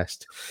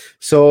podcast.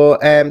 So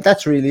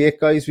that's really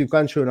it, guys. We've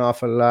gone through an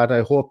awful lot.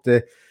 I hope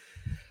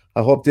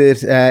I hope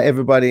that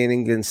everybody in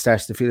England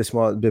starts to feel a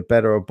small bit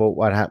better about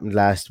what happened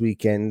last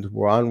weekend.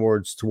 We're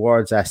onwards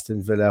towards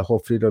Aston Villa.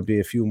 Hopefully there'll be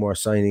a few more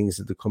signings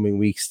in the coming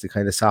weeks to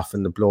kind of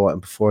soften the blow. And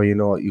before you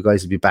know it, you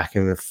guys will be back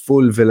in a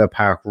full Villa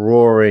Park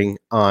roaring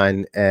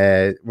on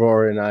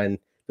the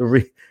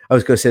I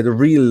was going to say the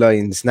real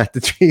lines, not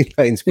the tree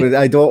lines, but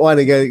I don't want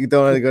to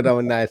go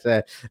down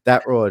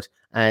that road.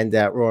 And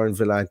roaring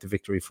Villa into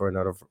victory for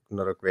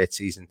another great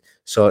season.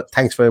 So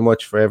thanks very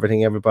much for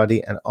everything,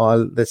 everybody. And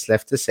all that's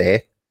left to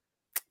say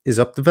is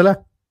up the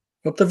Villa.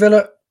 Up the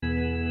Villa.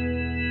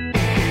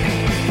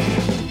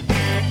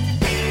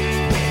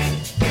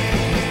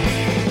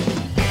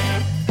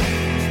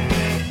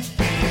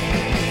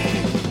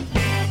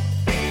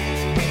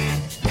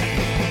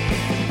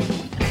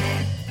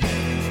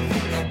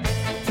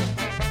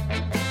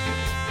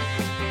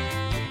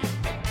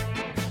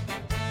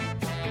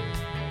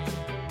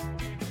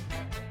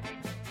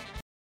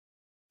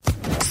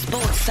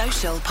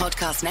 Social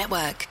Podcast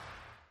Network.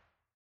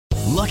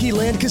 Lucky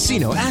Land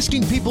Casino,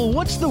 asking people,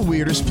 what's the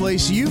weirdest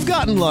place you've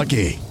gotten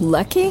lucky?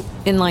 Lucky?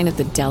 In line at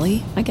the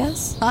deli, I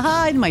guess?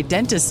 Aha, in my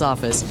dentist's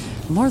office.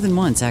 More than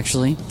once,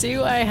 actually.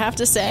 Do I have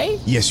to say?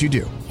 Yes, you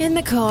do. In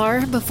the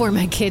car before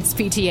my kids'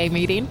 PTA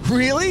meeting.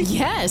 Really?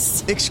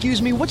 Yes. Excuse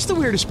me, what's the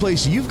weirdest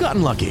place you've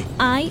gotten lucky?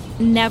 I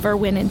never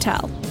win and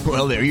tell.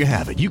 Well, there you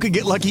have it. You can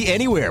get lucky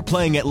anywhere,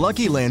 playing at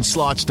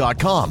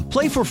LuckyLandSlots.com.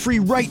 Play for free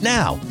right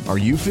now. Are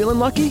you feeling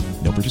lucky?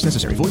 No purchase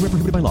necessary. Void where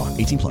prohibited by law.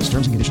 18+.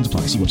 Terms and conditions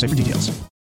apply. See website for details.